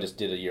 cool, I just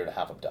did a year and a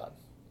half, I'm done.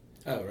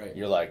 Oh, right.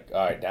 You're like,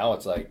 all right, now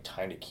it's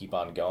time to keep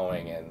on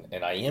going,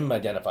 and I am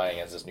identifying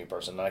as this new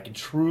person, and I can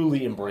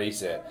truly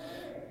embrace it.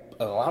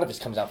 But a lot of it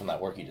comes down from that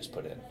work you just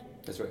put in.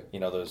 That's right.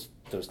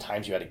 Those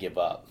times you had to give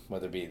up,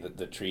 whether it be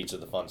the treats or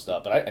the fun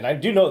stuff. But I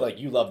do know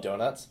you love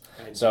donuts,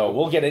 so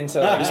we'll get into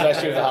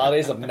especially with the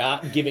holidays of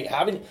not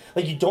having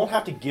you don't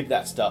have to give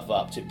that stuff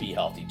up to be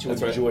healthy, to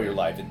enjoy your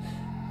life, and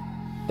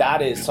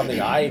that is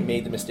something I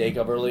made the mistake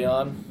of early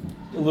on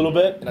a little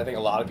bit, and I think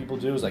a lot of people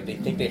do is they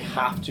think they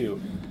have to.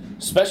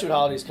 Especially with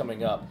holidays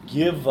coming up,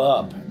 give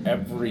up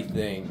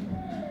everything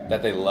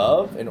that they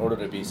love in order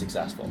to be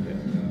successful.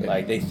 Yeah.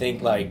 They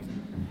think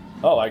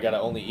oh, I gotta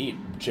only eat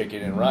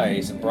chicken and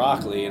rice and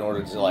broccoli in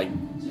order to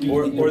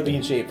be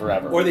in shape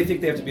forever. Or they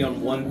think they have to be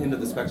on one end of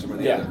the spectrum or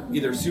the other.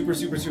 Either super,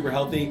 super, super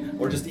healthy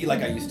or just eat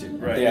like I used to.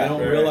 Right. They don't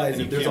realize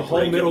that there's a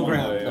whole middle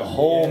ground. The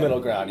whole middle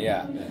ground,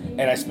 yeah.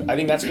 And I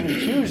think that's going to be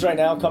huge right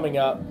now coming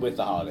up with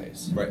the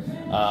holidays. Right.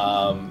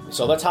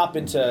 So let's hop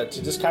into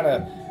just kind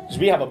of, because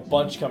we have a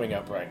bunch coming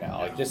up right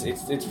now. It's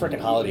freaking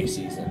holiday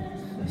season.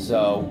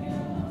 So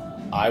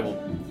I will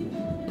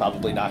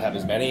probably not have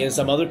as many as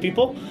some other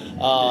people.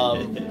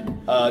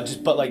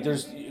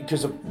 There's,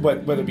 because of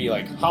whether it be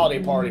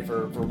holiday party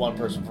for one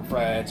person, for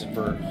friends, and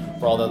for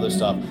all the other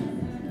stuff.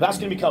 That's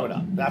going to be coming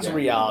up. That's a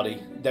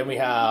reality. Then we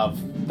have,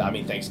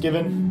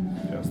 Thanksgiving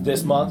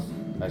this month.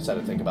 I just had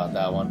to think about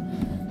that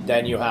one.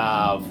 Then you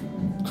have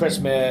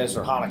Christmas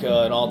or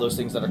Hanukkah and all those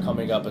things that are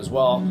coming up as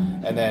well.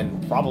 And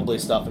then probably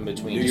stuff in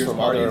between New Year's from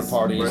parties, other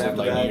parties and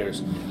New that.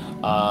 Year's.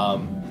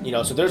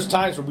 So there's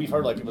times where we've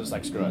heard people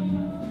just screw it.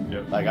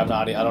 Yep. I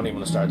don't even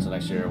want to start until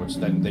next year, which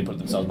then they put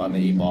themselves behind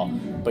the 8 ball.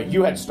 But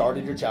you had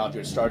started your challenge, you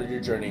had started your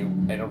journey,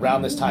 and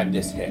around this time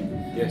this hit.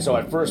 Yeah. So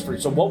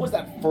what was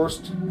that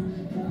first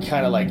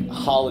kind of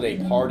holiday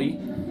party,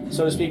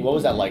 so to speak? What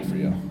was that like for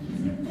you,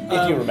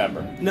 if you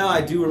remember? No,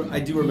 I do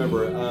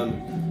remember.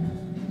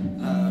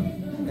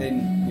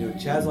 And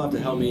Chaz will have to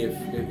help me if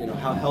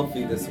how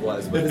healthy this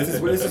was. But this is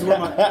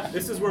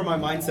where my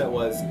mindset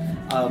was.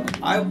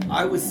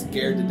 I was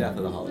scared to death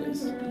of the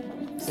holidays.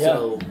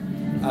 So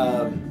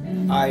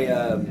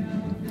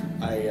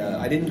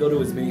I didn't go to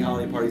as many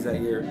holiday parties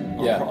that year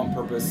on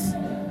purpose.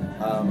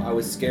 I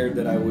was scared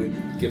that I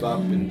would give up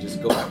and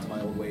just go back to my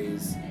old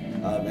ways.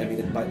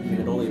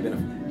 It only been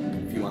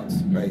a few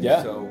months, right?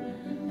 Yeah. So,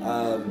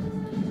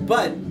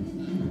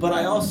 but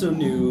I also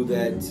knew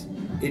that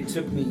it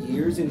took me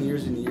years and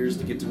years and years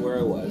to get to where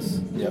I was.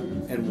 Yep.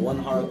 And one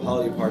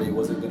holiday party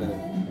wasn't going to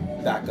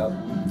back up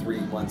 3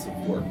 months of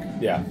work.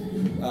 Yeah.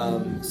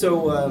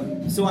 So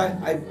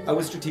I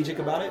was strategic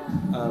about it.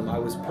 I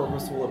was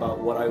purposeful about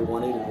what I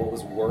wanted and what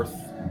was worth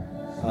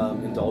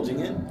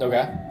indulging in.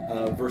 Okay.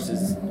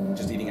 Versus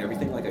just eating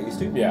everything like I used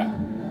to. Yeah.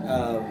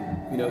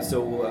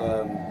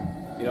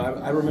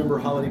 I remember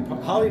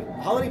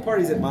holiday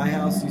parties at my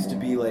house used to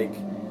be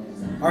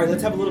all right,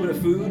 let's have a little bit of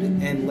food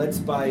and let's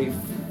buy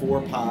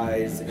 4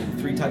 pies and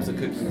 3 types of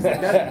cookies.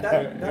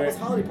 That was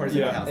holiday parties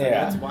at my house.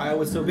 That's why I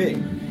was so big.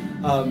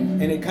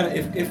 And it kind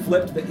of it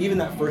flipped. Even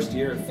that first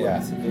year, it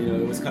flipped. Yeah.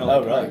 It was kind of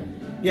Oh, really?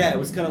 It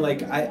was kind of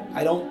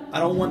I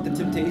don't want the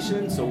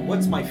temptation. So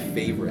what's my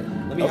favorite?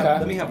 Let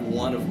me have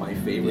one of my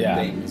favorite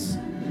things.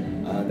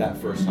 That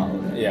first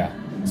holiday. Yeah.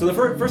 So the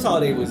first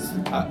holiday was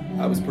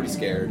I was pretty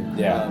scared.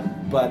 Yeah.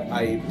 But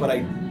I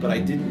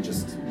didn't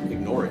just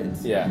ignore it.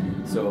 Yeah.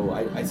 So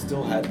I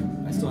still had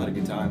a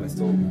good time. I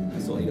still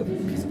ate a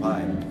piece of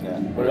pie. Yeah.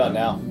 What about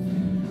now?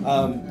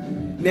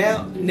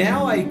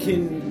 Now I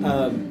can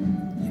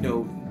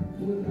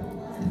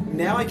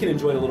now I can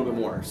enjoy it a little bit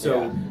more.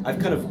 So I've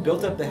kind of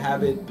built up the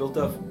habit, built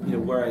up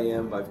where I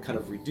am. I've kind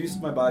of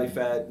reduced my body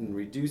fat and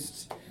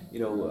reduced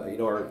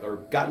or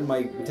gotten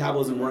my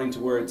metabolism running to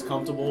where it's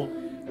comfortable.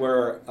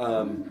 Where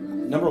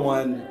number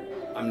one,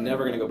 I'm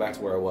never going to go back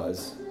to where I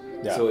was.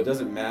 Yeah. So it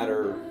doesn't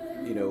matter,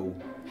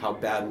 how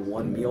bad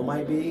one meal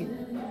might be.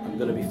 I'm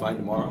going to be fine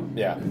tomorrow.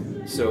 Yeah.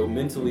 So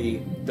mentally,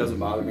 it doesn't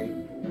bother me.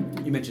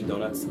 You mentioned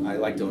donuts. I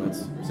like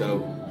donuts. So,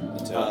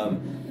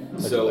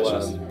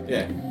 delicious.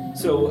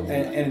 So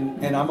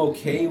and I'm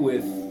okay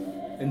with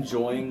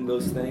enjoying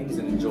those things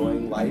and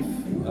enjoying life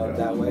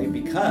that way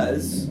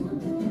because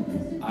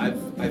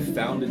I've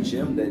found a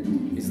gym that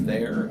is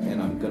there,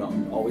 and I'm gonna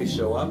always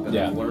show up. And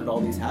I've learned all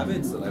these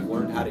habits, and I've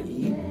learned how to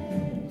eat.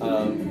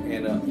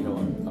 And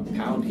a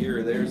pound here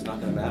or there is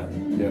not gonna matter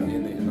in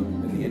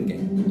the end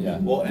game. Yeah.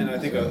 Well, and I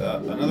think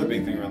another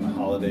big thing around the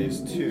holidays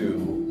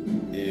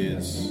too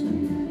is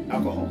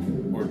alcohol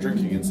or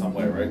drinking in some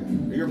way, right?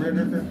 Are you a beer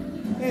drinker?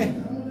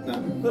 No, a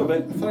little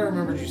bit. I thought I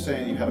remembered you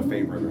saying you had a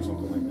favorite or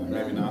something like that.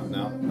 Maybe not.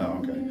 No. Oh,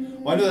 okay.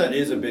 Well, I know that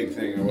is a big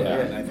thing or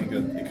whatever, and I think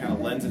it kind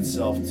of lends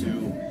itself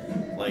to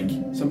like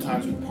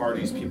sometimes with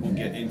parties, people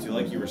get into,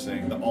 like you were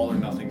saying, the all or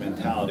nothing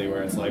mentality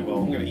where it's like, well,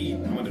 I'm going to eat,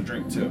 I'm going to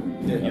drink too.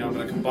 Yeah. You know, I'm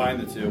going to combine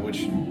the two,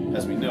 which,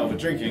 as we know, with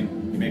drinking,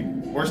 you make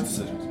worse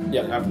decisions.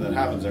 Yeah. After that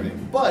happens,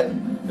 everything. But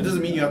it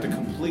doesn't mean you have to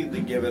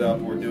completely give it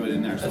up or do it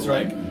in there. So, That's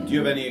right. like, do you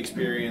have any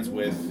experience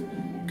with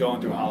going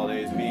through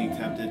holidays, being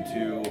tempted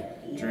to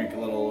drink a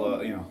little,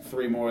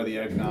 3 more of the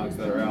eggnogs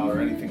that are out or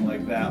anything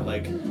like that?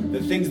 Like,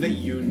 the things that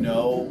you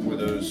know were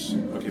those,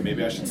 okay,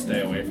 maybe I should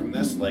stay away from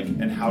this, like,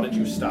 and how did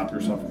you stop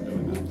yourself from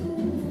doing that?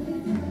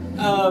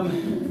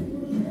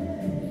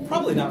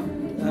 Probably not.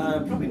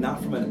 Probably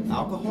not from an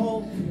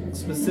alcohol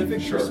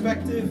specific Sure.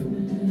 perspective.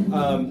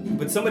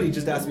 But somebody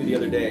just asked me the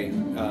other day,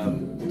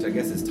 which I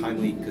guess is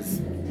timely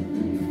because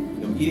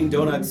eating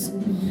donuts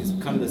is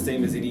kind of the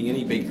same as eating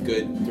any baked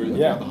good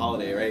throughout the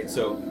holiday, right?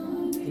 So,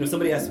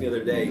 somebody asked me the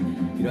other day,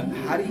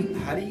 how do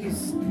you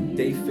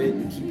stay fit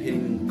and keep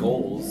hitting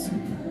goals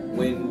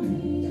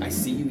when I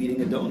see you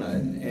eating a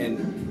donut?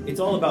 And it's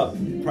all about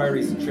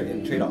priorities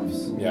and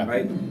trade-offs,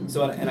 right?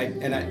 So,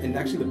 and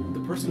actually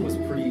the person was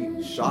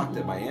pretty shocked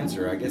at my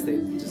answer. I guess they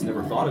just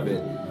never thought of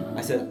it.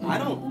 I said, I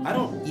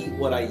don't eat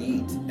what I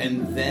eat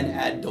and then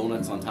add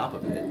donuts on top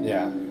of it.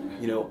 Yeah.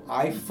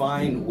 I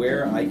find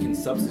where I can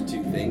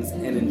substitute things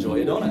and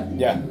enjoy a donut.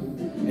 Yeah.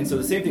 And so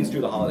the same thing's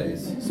true the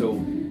holidays.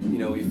 So,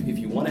 if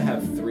you want to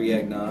have 3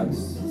 eggnogs,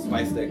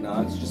 spiced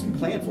eggnogs, just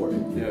plan for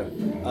it. Yeah.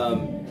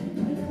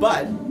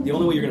 But the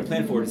only way you're going to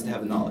plan for it is to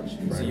have the knowledge.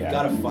 Right. So you've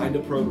got to find a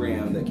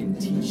program that can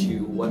teach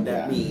you what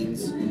that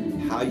means,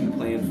 how you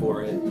plan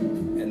for it,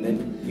 and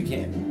then you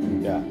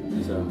can. Yeah.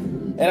 So.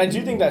 And I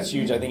do think that's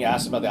huge. I think you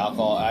asked about the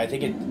alcohol. I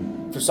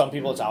think for some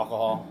people it's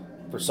alcohol.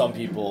 For some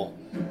people,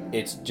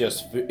 it's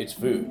just it's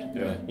food.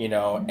 Yeah.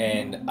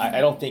 And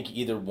I don't think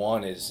either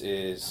one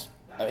is.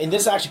 And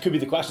this actually could be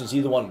the question: is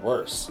either one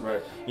worse?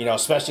 Right.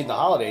 Especially in the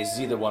holidays,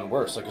 is either one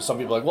worse? Like, 'cause some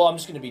people are like, well, I'm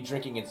just going to be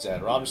drinking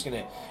instead, or I'm just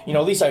going to,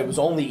 at least I was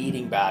only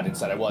eating bad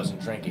instead. I wasn't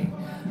drinking.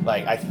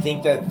 Like, I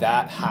think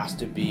that has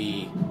to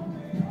be.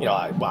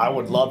 I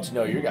would love to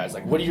know your guys.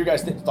 Like, what are your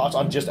guys' thoughts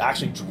on just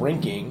actually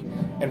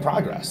drinking and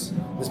progress?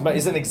 This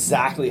isn't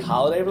exactly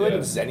holiday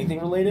related. This is anything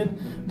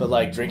related, but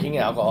like drinking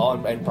and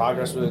alcohol and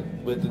progress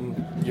within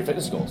your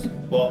fitness goals.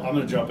 Well, I'm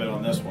going to jump in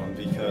on this one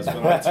because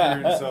when I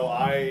turned, so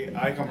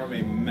I come from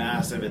a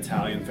massive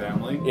Italian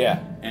family. Yeah.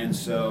 And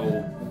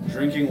so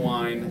drinking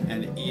wine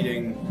and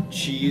eating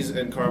cheese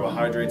and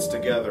carbohydrates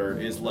together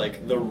is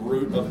like the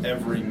root of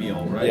every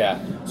meal, right? Yeah.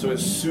 So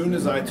as soon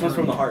as I turn... Comes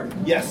from the heart.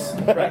 Yes,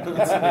 right.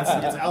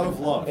 It's out of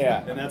love.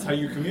 Yeah. And that's how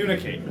you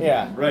communicate.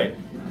 Yeah. Right.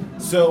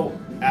 So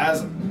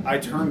as I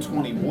turned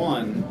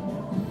 21,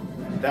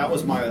 that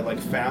was my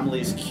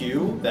family's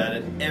cue that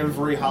at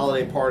every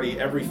holiday party,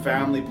 every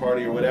family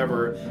party or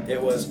whatever, it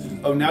was,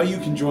 oh, now you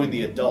can join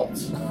the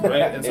adults,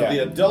 right? And so the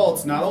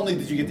adults, not only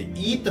did you get to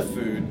eat the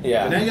food,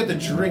 but now you get to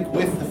drink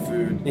with the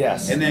food.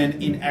 Yes. And then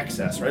in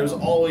excess, right? It was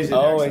always in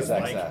Always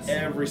excess. excess. Like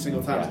every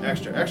single time, it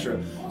was extra.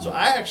 So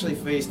I actually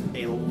faced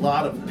a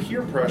lot of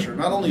peer pressure,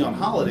 not only on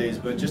holidays,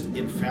 but just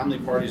in family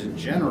parties in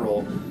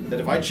general,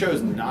 that if I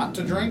chose not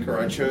to drink or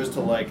I chose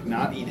to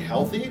not eat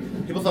healthy,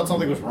 people thought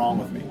something was wrong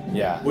with me.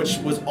 Yeah. Which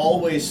was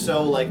always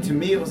so, to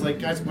me, it was like,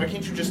 guys, why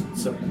can't you just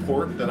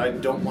support that I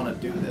don't want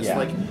to do this?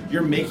 Yeah.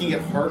 You're making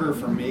it harder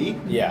for me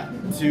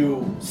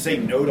to say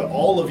no to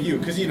all of you.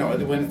 Because,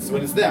 when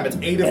it's them, it's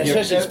 8 of you.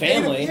 Especially it's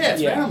family.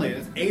 It's family.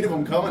 It's 8 of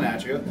them coming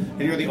at you,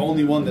 and you're the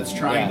only one that's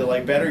trying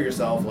to, better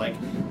yourself.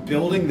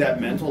 Building that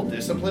mental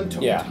discipline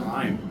took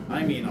time.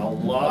 I mean, a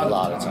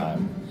lot of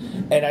time.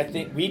 And I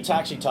think we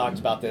actually talked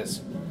about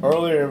this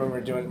earlier when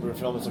we were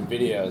filming some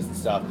videos and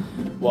stuff.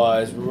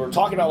 Was we were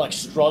talking about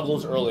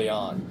struggles early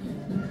on,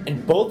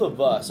 and both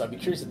of us. I'd be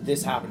curious if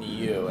this happened to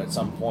you at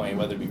some point,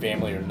 whether it be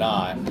family or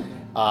not.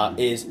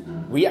 Is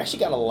we actually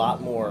got a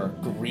lot more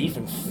grief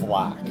and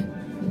flack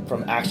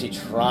from actually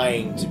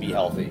trying to be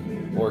healthy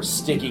or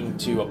sticking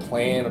to a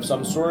plan of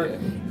some sort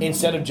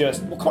instead of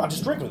just, well, come on,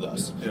 just drink with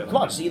us. Yeah. Come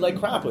on, just eat like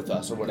crap with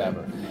us or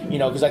whatever.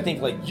 Because I think,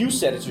 like you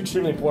said, it's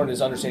extremely important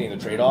is understanding the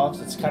trade-offs.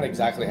 It's kind of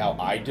exactly how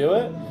I do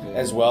it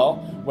as well,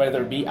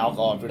 whether it be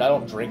alcohol and food. I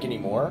don't drink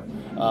anymore,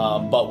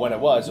 but when it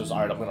was, all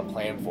right, I'm going to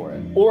plan for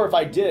it. Or if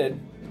I did,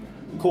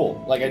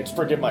 cool. I'd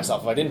forgive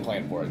myself if I didn't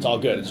plan for it. It's all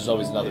good. It's just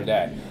always another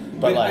day.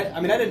 But I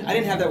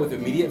didn't have that with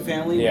immediate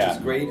family, which Yeah. is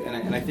great,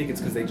 and I think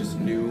it's because they just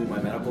knew my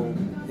medical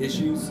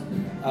issues.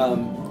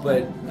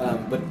 But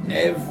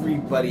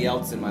everybody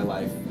else in my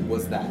life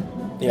was that.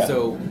 Yeah.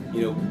 So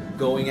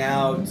going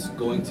out,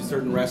 going to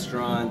certain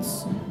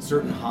restaurants,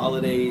 certain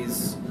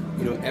holidays.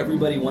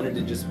 Everybody wanted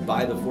to just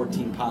buy the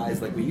 14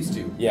 pies like we used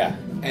to. Yeah.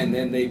 And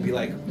then they'd be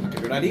like, "How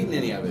come you're not eating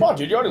any of it?" Come on,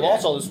 dude, you already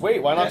lost all this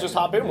weight. Why not just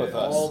hop in with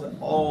us? All the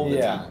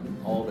time.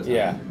 All the time.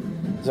 Yeah.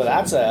 So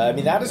that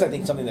is, I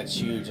think, something that's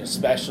huge,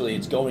 especially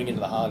it's going into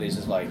the holidays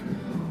is like,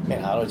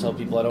 man, how do I tell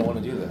people I don't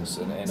want to do this?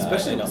 And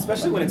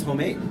Especially when it's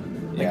homemade.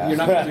 Yeah. You're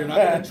not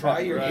going to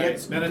try your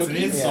aunt's Then it's an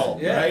cookies.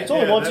 insult, Yeah. right? It's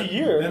only once a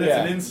year. Then it's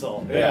an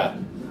insult. Yeah.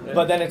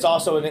 But then it's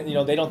also,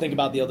 they don't think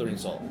about the other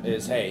insult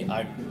is, hey,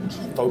 I'm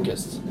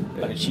focused.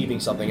 on achieving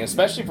something. And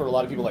especially for a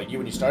lot of people like you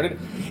when you started,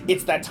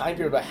 it's that time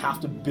period where I have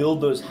to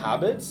build those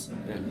habits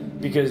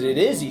because it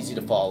is easy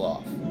to fall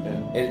off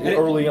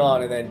early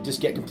on and then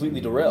just get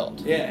completely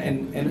derailed. Yeah,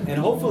 and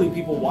hopefully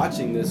people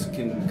watching this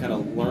can kind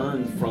of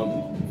learn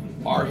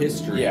from our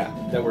history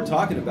that we're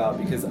talking about,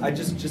 because I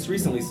just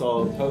recently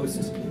saw a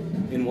post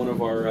in one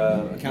of our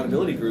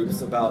accountability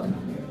groups about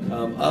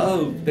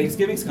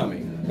Thanksgiving's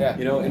coming. Yeah.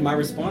 You know, and my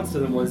response to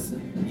them was,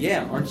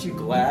 aren't you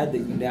glad that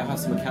you now have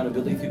some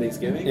accountability through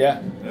Thanksgiving? Yeah.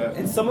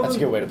 And some of That's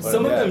them, a good way to put it,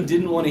 some of them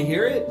didn't want to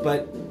hear it,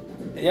 but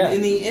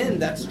in the end,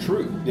 that's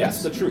true.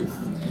 Yes. That's the truth.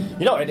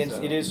 You know, and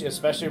it is,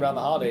 especially around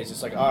the holidays,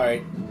 it's like, all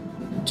right,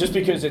 just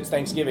because it's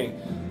Thanksgiving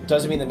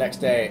doesn't mean the next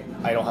day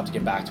I don't have to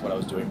get back to what I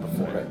was doing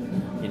before it.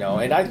 You know,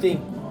 and I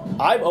think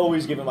I've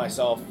always given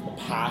myself a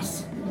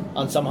pass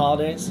on some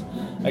holidays,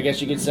 I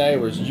guess you could say,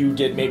 whereas you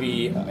did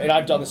maybe, and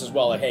I've done this as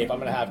well, like, hey, if I'm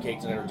going to have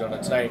cake tonight or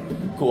donut tonight,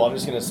 cool, I'm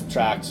just going to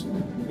subtract,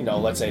 you know,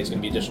 let's say it's going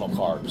to be additional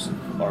carbs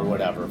or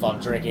whatever. If I'm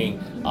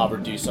drinking, I'll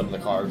reduce some of the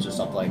carbs or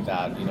something like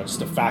that, you know, just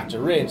to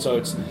factor in. So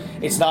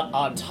it's not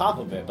on top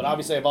of it, but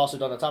obviously I've also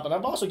done on top, and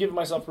I've also given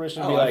myself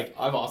permission to be like,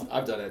 I've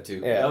done that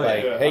too. Yeah,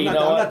 hey, I'm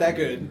not that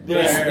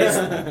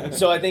good.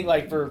 So I think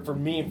like for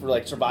me, for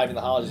like surviving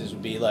the holidays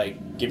would be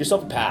like, give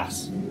yourself a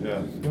pass.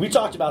 Yeah. We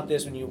talked about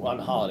this when you on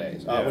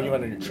holidays, when you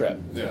went on your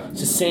trip. Yeah. It's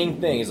the same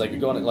thing. It's like you're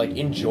going to like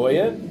enjoy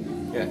it.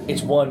 Yeah.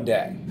 It's one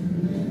day.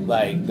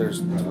 Like there's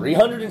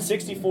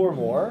 364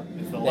 more.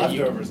 It's the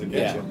leftovers that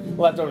get you.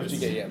 Leftovers you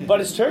get you.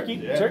 But it's turkey.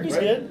 Yeah, Turkey's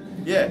right.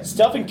 good. Yeah.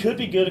 Stuffing could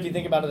be good if you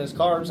think about it as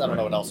carbs. I don't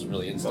know what else is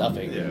really in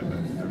stuffing. Yeah, but,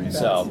 I mean,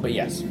 So, but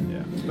yes.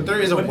 yeah. But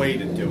there is a way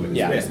to do it. It's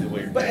Yeah. basically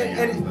what you're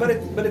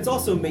doing. But it's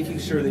also making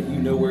sure that you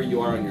know where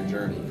you are on your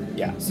journey.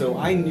 Yeah. So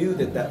I knew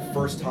that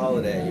first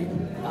holiday,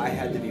 I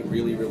had to be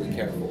really, really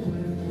careful.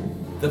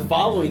 The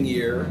following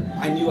year,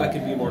 I knew I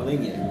could be more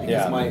lenient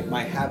because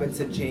my habits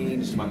had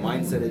changed, my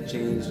mindset had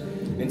changed,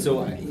 and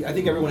so I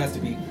think everyone has to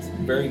be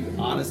very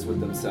honest with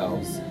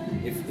themselves.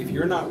 If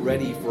you're not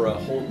ready for a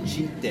whole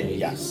cheat day,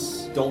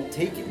 don't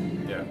take it.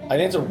 Yeah. I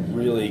think it's a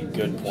really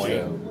good point.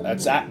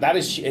 Yeah. That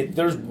is.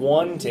 There's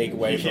one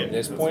takeaway Yeah, from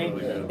this that's point.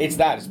 really good. It's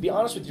that. It's be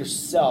honest with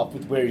yourself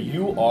with where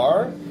you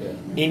are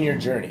in your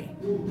journey.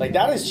 Like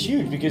that is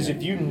huge because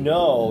if you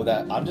know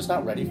that I'm just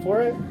not ready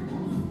for it,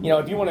 you know,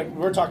 if you want to,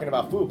 we're talking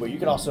about food, but you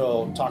could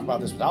also talk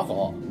about this with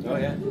alcohol. Oh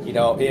yeah. You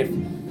know, if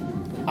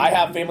I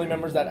have family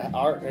members that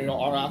are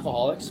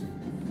alcoholics,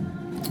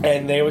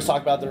 and they always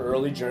talk about their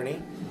early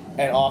journey,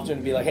 and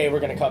often be like, hey, we're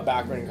going to cut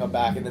back,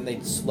 and then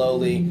they'd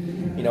slowly,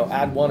 you know,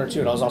 add one or two.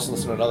 And I was also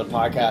listening to another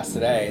podcast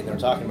today, and they were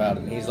talking about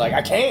it, and he's like,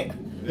 I can't.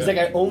 He's like,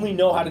 I only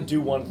know how to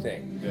do one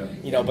thing. Yeah.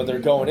 You know, but they're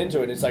going into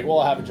it, and it's like, well,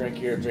 I'll have a drink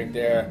here, a drink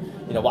there,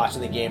 you know,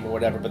 watching the game or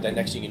whatever, but then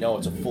next thing you know,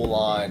 it's a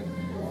full-on,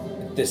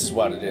 this is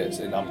what it is,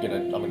 and I'm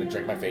gonna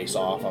drink my face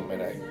off, I'm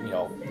gonna, you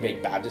know,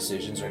 make bad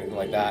decisions or anything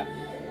like that.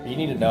 You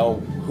need to know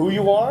who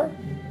you are,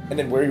 and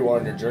then where you are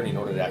in your journey in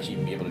order to actually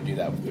be able to do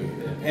that with food.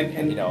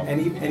 And you know,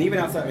 and even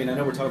outside, I mean, I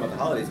know we're talking about the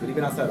holidays, but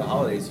even outside the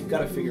holidays, you've got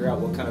to figure out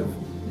what kind of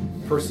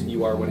person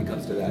you are when it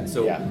comes to that.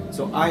 So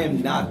so I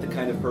am not the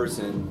kind of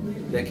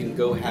person that can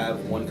go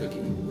have one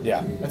cookie.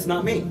 Yeah. That's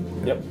not me.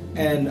 Yep.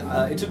 And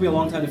it took me a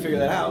long time to figure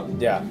that out.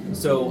 Yeah.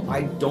 So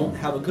I don't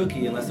have a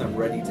cookie unless I'm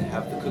ready to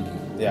have the cookie.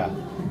 Yeah.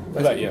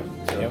 What about you?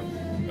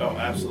 Oh,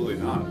 absolutely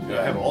not.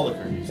 I have all the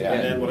cookies, Yeah.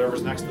 and then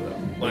whatever's next to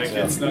them. Like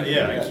Yeah. it's not.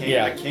 Yeah,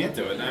 Yeah. I can't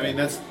do it. And I mean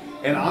that's.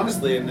 And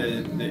honestly,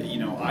 you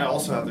know, I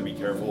also have to be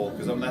careful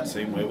because I'm that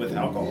same way with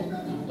alcohol.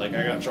 Like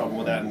I got in trouble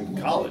with that in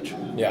college.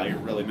 Yeah. Like it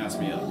really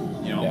messed me up.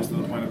 You know, almost to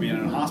the point of being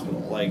in a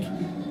hospital. Like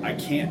I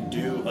can't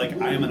do.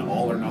 Like I am an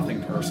all or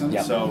nothing person.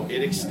 Yep. So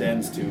it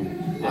extends to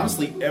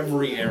honestly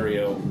every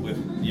area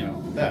with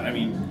that. I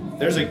mean.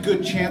 There's a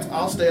good chance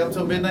I'll stay up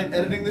till midnight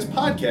editing this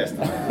podcast.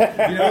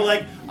 You know,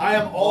 like I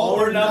am all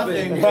or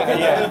nothing with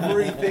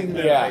everything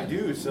that I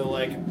do. So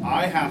like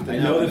I have to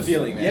know the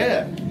feeling,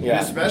 man. Yeah.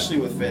 And especially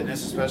with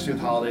fitness, especially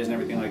with holidays and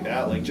everything like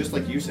that. Like just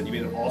like you said, you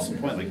made an awesome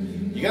point. Like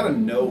you gotta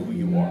know who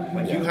you are.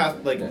 Like you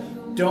have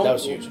That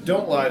was huge.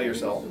 don't lie to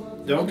yourself.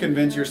 Don't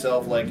convince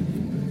yourself like,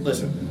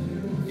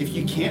 listen, if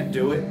you can't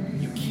do it,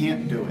 you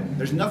can't do it.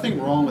 There's nothing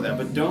wrong with that,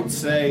 but don't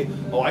say,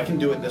 oh, I can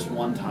do it this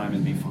one time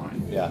and be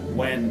fine. Yeah.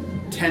 When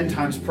 10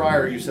 times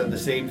prior you said the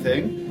same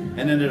thing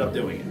and ended up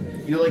doing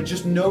it. You know, like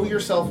just know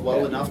yourself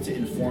well enough to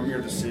inform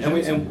your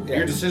decisions.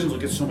 Your decisions will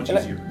get so much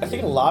easier. I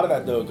think a lot of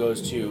that though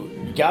goes to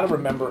you got to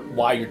remember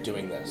why you're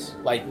doing this.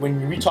 Like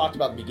when we talked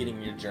about the beginning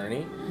of your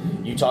journey,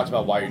 you talked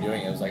about why you're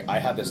doing it. It was like I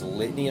have this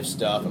litany of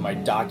stuff, and my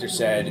doctor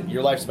said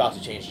your life's about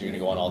to change. You're going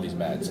to go on all these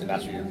meds, and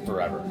that's for you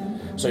forever.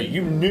 So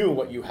you knew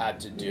what you had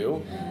to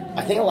do.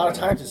 I think a lot of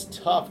times it's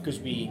tough because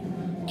we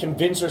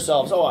convince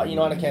ourselves, oh, you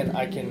know what,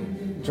 I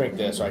can drink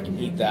this or I can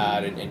eat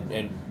that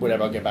and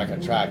whatever, I'll get back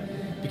on track,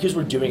 because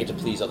we're doing it to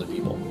please other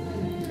people.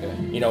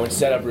 You know,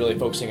 instead of really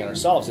focusing on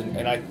ourselves.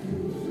 And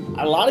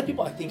a lot of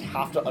people I think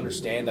have to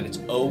understand that it's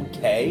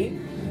okay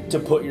to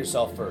put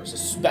yourself first,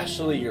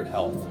 especially your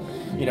health.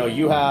 You know,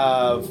 you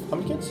have how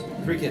many kids?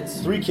 3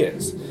 kids. 3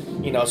 kids.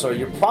 You know, so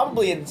you're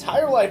probably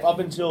entire life up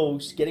until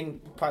getting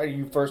probably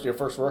your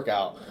first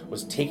workout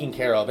was taken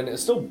care of, and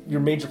it's still your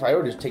major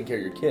priority is taking care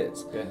of your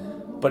kids. Yeah.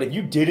 But if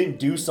you didn't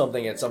do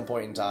something at some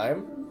point in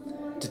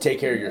time to take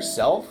care of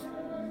yourself,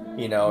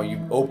 you know, you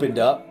opened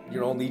up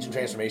your own Legion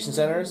Transformation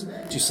Centers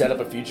to set up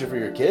a future for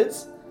your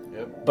kids.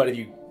 Yep. But if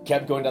you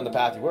kept going down the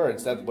path you were,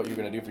 instead what you're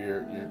going to do for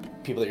your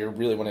people that you're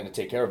really wanting to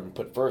take care of and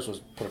put first was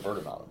put a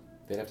burden on them.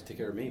 They'd have to take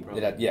care of me, bro.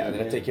 They'd have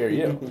to take care of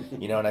you.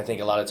 You know, and I think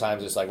a lot of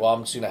times it's like, well,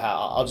 I'm just going to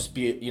I'll just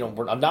be, you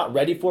know, I'm not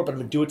ready for it, but I'm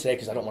going to do it today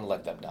because I don't want to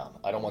let them down.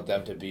 I don't want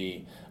them to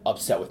be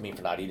upset with me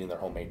for not eating their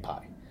homemade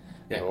pie.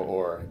 Yeah.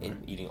 Or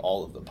eating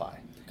all of the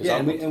pie. Yeah,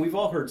 and we've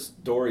all heard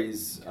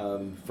stories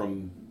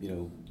from, you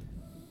know,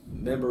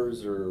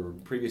 members or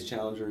previous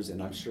challengers,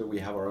 and I'm sure we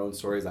have our own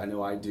stories. I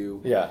know I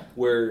do. Yeah.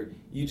 Where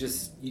you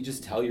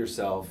just tell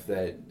yourself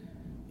that,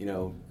 you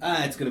know,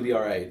 it's going to be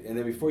all right, and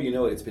then before you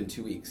know it, it's been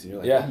 2 weeks, and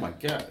you're like, Yeah. oh my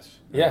gosh,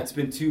 Yeah. it's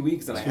been 2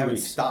 weeks, and I 2 haven't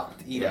weeks.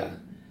 stopped eating. Yeah.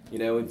 You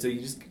know, and so you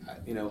just,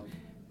 you know,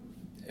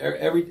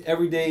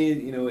 every day,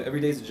 you know,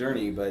 every day's a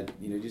journey, but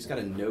you know, you just got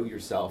to know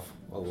yourself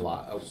a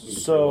lot.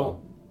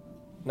 So,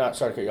 not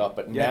sorry to cut you off,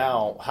 but Yeah.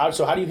 now, how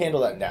do you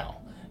handle that now?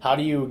 How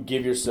do you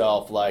give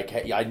yourself, like,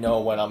 hey, I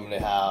know when I'm going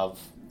to have,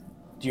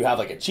 do you have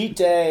like a cheat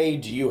day?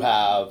 Do you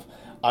have,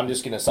 I'm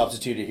just going to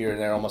substitute it here and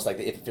there, almost like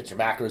the if it fits your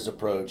macros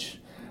approach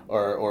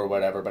or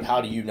whatever, but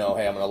how do you know,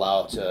 hey, I'm going to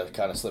allow it to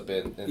kind of slip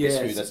in this Yes.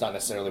 food that's not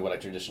necessarily what I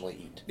traditionally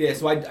eat? Yeah,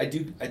 so I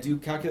do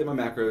calculate my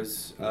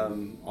macros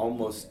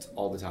almost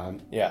all the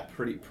time. Yeah.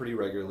 Pretty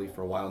regularly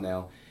for a while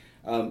now.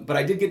 But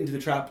I did get into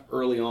the trap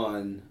early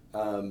on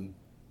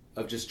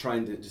of just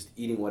trying to just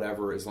eating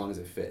whatever as long as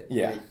it fit.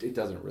 Yeah. And it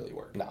doesn't really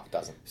work. No, it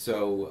doesn't.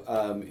 So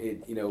a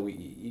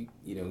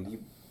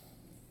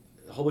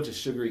whole bunch of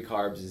sugary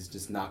carbs is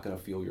just not going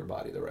to fuel your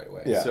body the right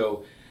way. Yeah.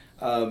 So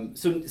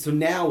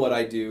now what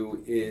I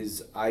do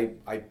is I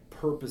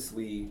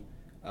purposely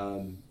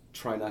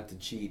try not to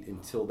cheat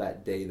until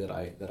that day that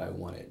I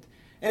want it.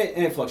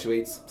 And it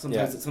fluctuates.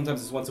 Sometimes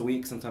it's once a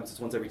week. Sometimes it's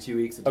once every 2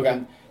 weeks. It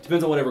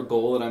depends on whatever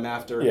goal that I'm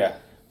after. Yeah.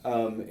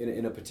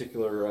 In a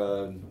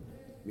particular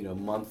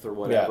month or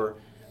whatever.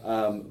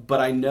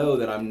 But I know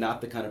that I'm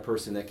not the kind of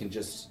person that can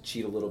just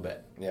cheat a little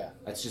bit. Yeah.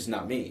 That's just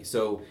not me.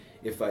 So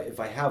if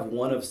I have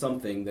one of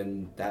something,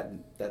 then that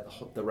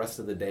the rest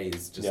of the day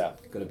is just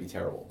going to be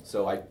terrible.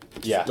 So I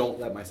just don't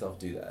let myself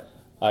do that.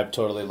 I've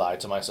totally lied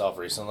to myself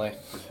recently.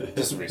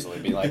 Just recently,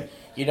 being like,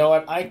 you know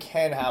what, I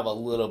can have a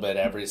little bit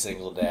every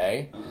single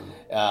day,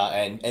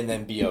 and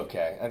then be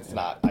okay. It's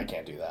not. I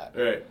can't do that.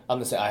 Right. I'm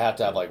gonna say I have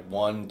to have like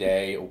 1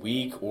 day a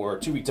week or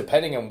 2 weeks,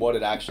 depending on what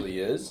it actually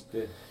is.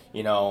 Yeah.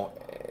 You know,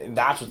 and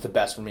that's what's the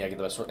best for me. I get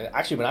the best. And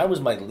actually, when I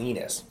was my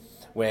leanest,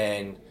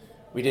 when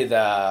we did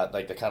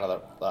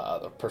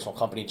the personal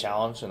company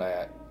challenge, and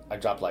I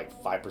dropped like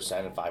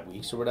 5% in 5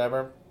 weeks or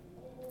whatever,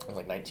 I was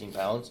like 19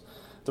 pounds.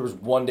 There was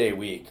 1 day a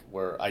week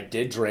where I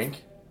did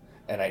drink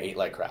and I ate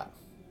like crap.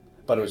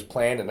 But it was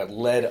planned and it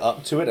led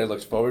up to it. I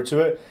looked forward to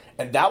it.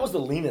 And that was the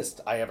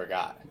leanest I ever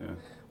got,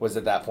 was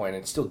at that point.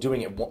 And still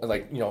doing it,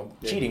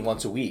 cheating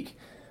once a week.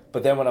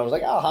 But then when I was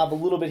like, I'll have a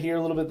little bit here,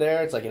 a little bit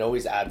there, it's like it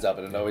always adds up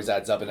and it always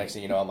adds up. And next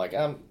thing you know, I'm like,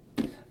 I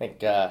think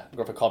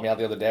girlfriend called me out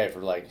the other day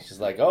for she's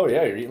like, oh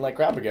yeah, you're eating like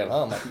crap again,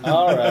 huh? I'm like,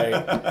 all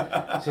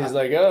right. She's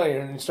like, oh,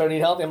 you're starting to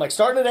eat healthy. I'm like,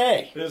 starting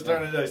today. It's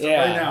starting today.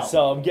 Right now.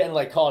 So I'm getting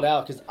called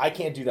out because I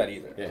can't do that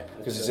either. Yeah.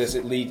 Because it's just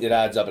it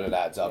adds up and it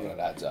adds up and it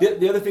adds up.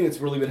 The other thing that's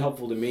really been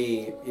helpful to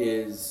me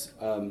is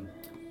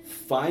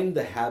find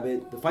the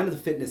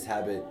fitness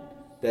habit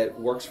that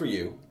works for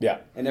you. Yeah.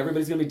 And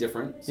everybody's gonna be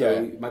different. So Yeah.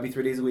 it might be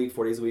 3 days a week,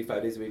 4 days a week,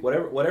 5 days a week,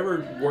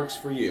 whatever works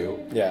for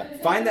you. Yeah.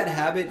 Find that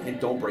habit and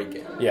don't break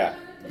it. Yeah.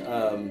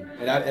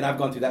 And I've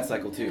gone through that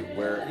cycle too,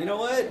 where you know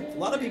what, a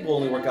lot of people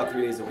only work out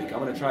 3 days a week. I'm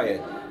gonna try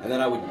it, and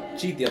then I would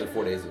cheat the other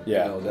 4 days.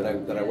 Yeah.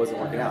 That I wasn't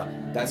working out.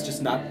 That's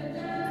just not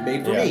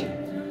made for Yeah. me.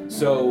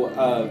 So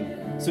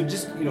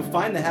just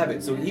find the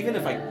habit. So even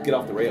if I get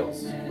off the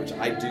rails, which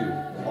I do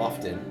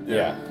often,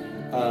 Yeah.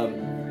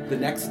 the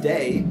next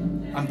day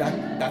I'm back.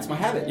 That's my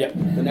habit. Yep.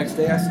 The next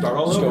day I start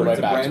all Just go over. right It's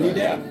a back brand to new it.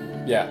 day.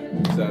 Yeah.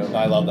 So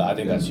I love that. I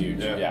think that's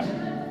huge. Yeah. Yeah.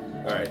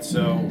 All right,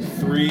 so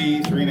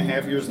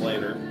 3.5 years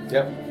later,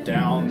 yep.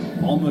 down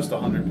almost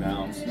 100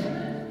 pounds,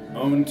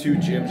 own 2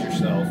 gyms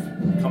yourself,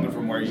 coming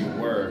from where you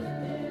were,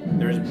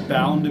 there's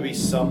bound to be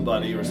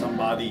somebody or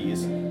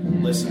somebody's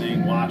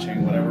listening,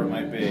 watching, whatever it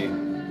might be,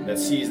 that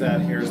sees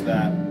that, hears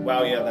that,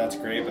 wow, yeah, that's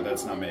great, but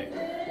that's not me.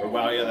 Or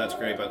wow, yeah, that's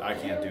great, but I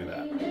can't do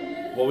that.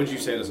 What would you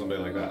say to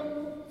somebody like that?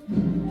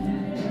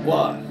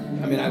 Well,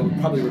 I mean, I would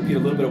probably repeat a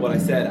little bit of what I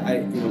said.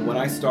 When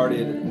I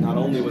started, not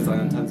only was I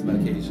on tons of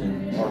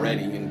medication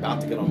already and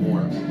about to get on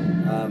more,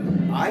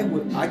 I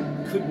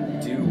couldn't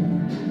do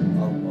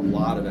a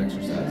lot of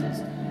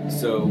exercises.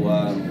 So,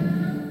 I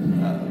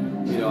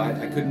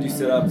couldn't do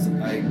sit-ups.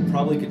 I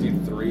probably could do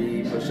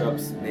 3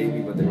 push-ups,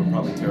 maybe, but they were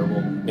probably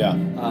terrible. Yeah.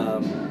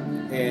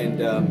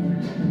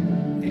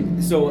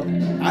 So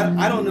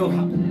I don't know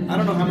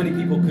how many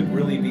people could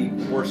really be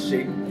worse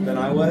shape than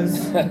I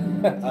was.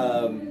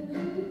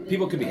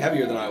 People could be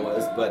heavier than I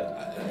was, but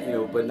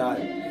but not.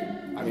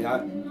 I mean,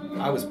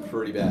 I was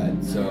pretty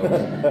bad. So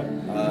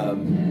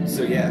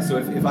so yeah. So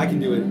if I can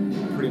do it,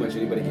 pretty much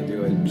anybody can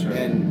do it. Sure.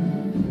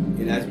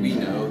 And as we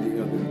know,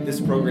 this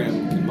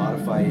program can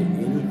modify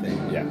anything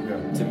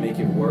to make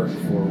it work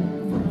for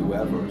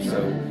whoever. Sure.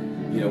 So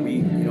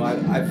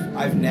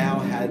I've now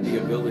had the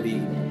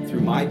ability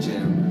through my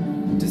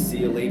gym to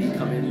see a lady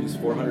come in who's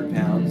 400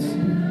 pounds,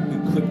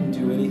 who couldn't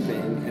do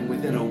anything, and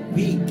within a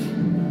week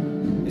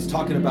is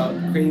talking about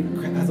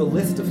has a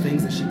list of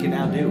things that she can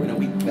now do in a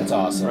week. That's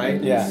awesome.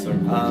 Right? Yeah. So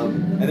cool.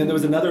 And then there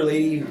was another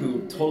lady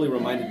who totally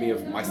reminded me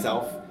of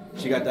myself.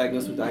 She got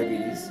diagnosed with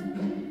diabetes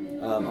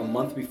a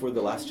month before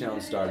the last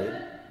challenge started.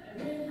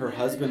 Her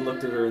husband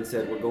looked at her and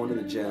said, "We're going to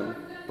the gym."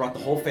 Brought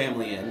the whole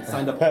family in,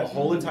 signed up, the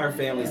whole entire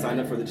family signed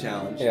up for the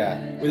challenge. Yeah.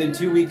 Within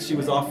 2 weeks, she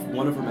was off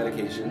one of her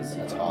medications.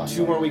 That's awesome.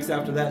 2 more weeks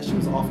after that, she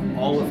was off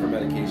all of her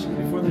medication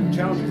before the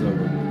challenge was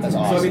over. That's So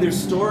I awesome. mean,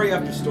 there's story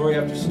after story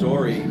after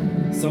story.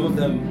 Some of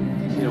them,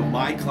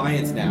 my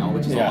clients now,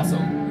 which is Yeah.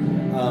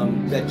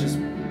 awesome. That just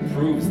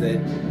proves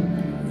that,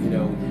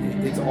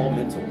 it's all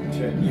mental.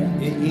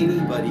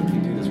 Anybody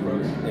can do this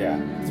program. Yeah.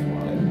 It's wild.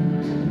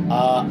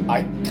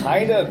 I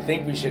kind of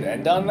think we should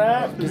end on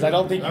that because I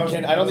don't think you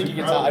can. I don't think you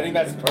can tell. I think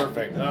that's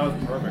perfect. That was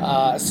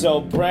perfect. So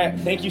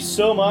Brent, thank you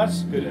so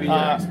much. Good to be here.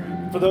 Thanks,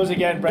 man. For those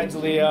again, Brent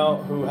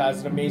DeLeo, who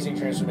has an amazing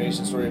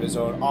transformation story of his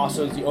own,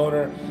 also is the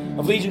owner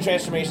of Legion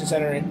Transformation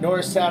Center in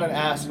Norristown and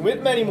Aston,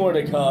 with many more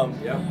to come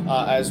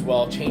as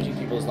well, changing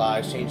people's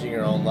lives, changing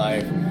your own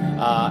life.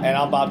 And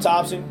I'm Bob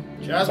Thompson.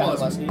 Chaz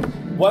Leslie.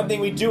 One thing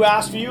we do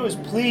ask for you is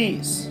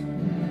please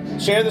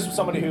share this with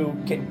somebody who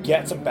can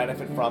get some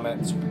benefit from it.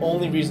 It's the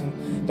only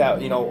reason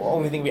that,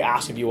 only thing we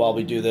ask of you while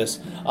we do this.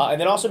 And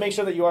then also make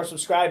sure that you are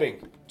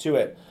subscribing to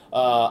it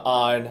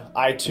on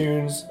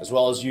iTunes as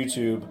well as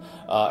YouTube.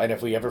 And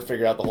if we ever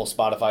figure out the whole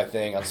Spotify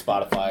thing, on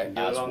Spotify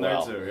Get as it on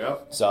well. there too.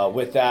 Yep. So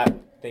with that,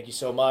 thank you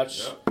so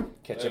much. Yep.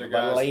 Catch Later,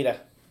 everybody guys. later.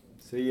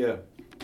 See ya.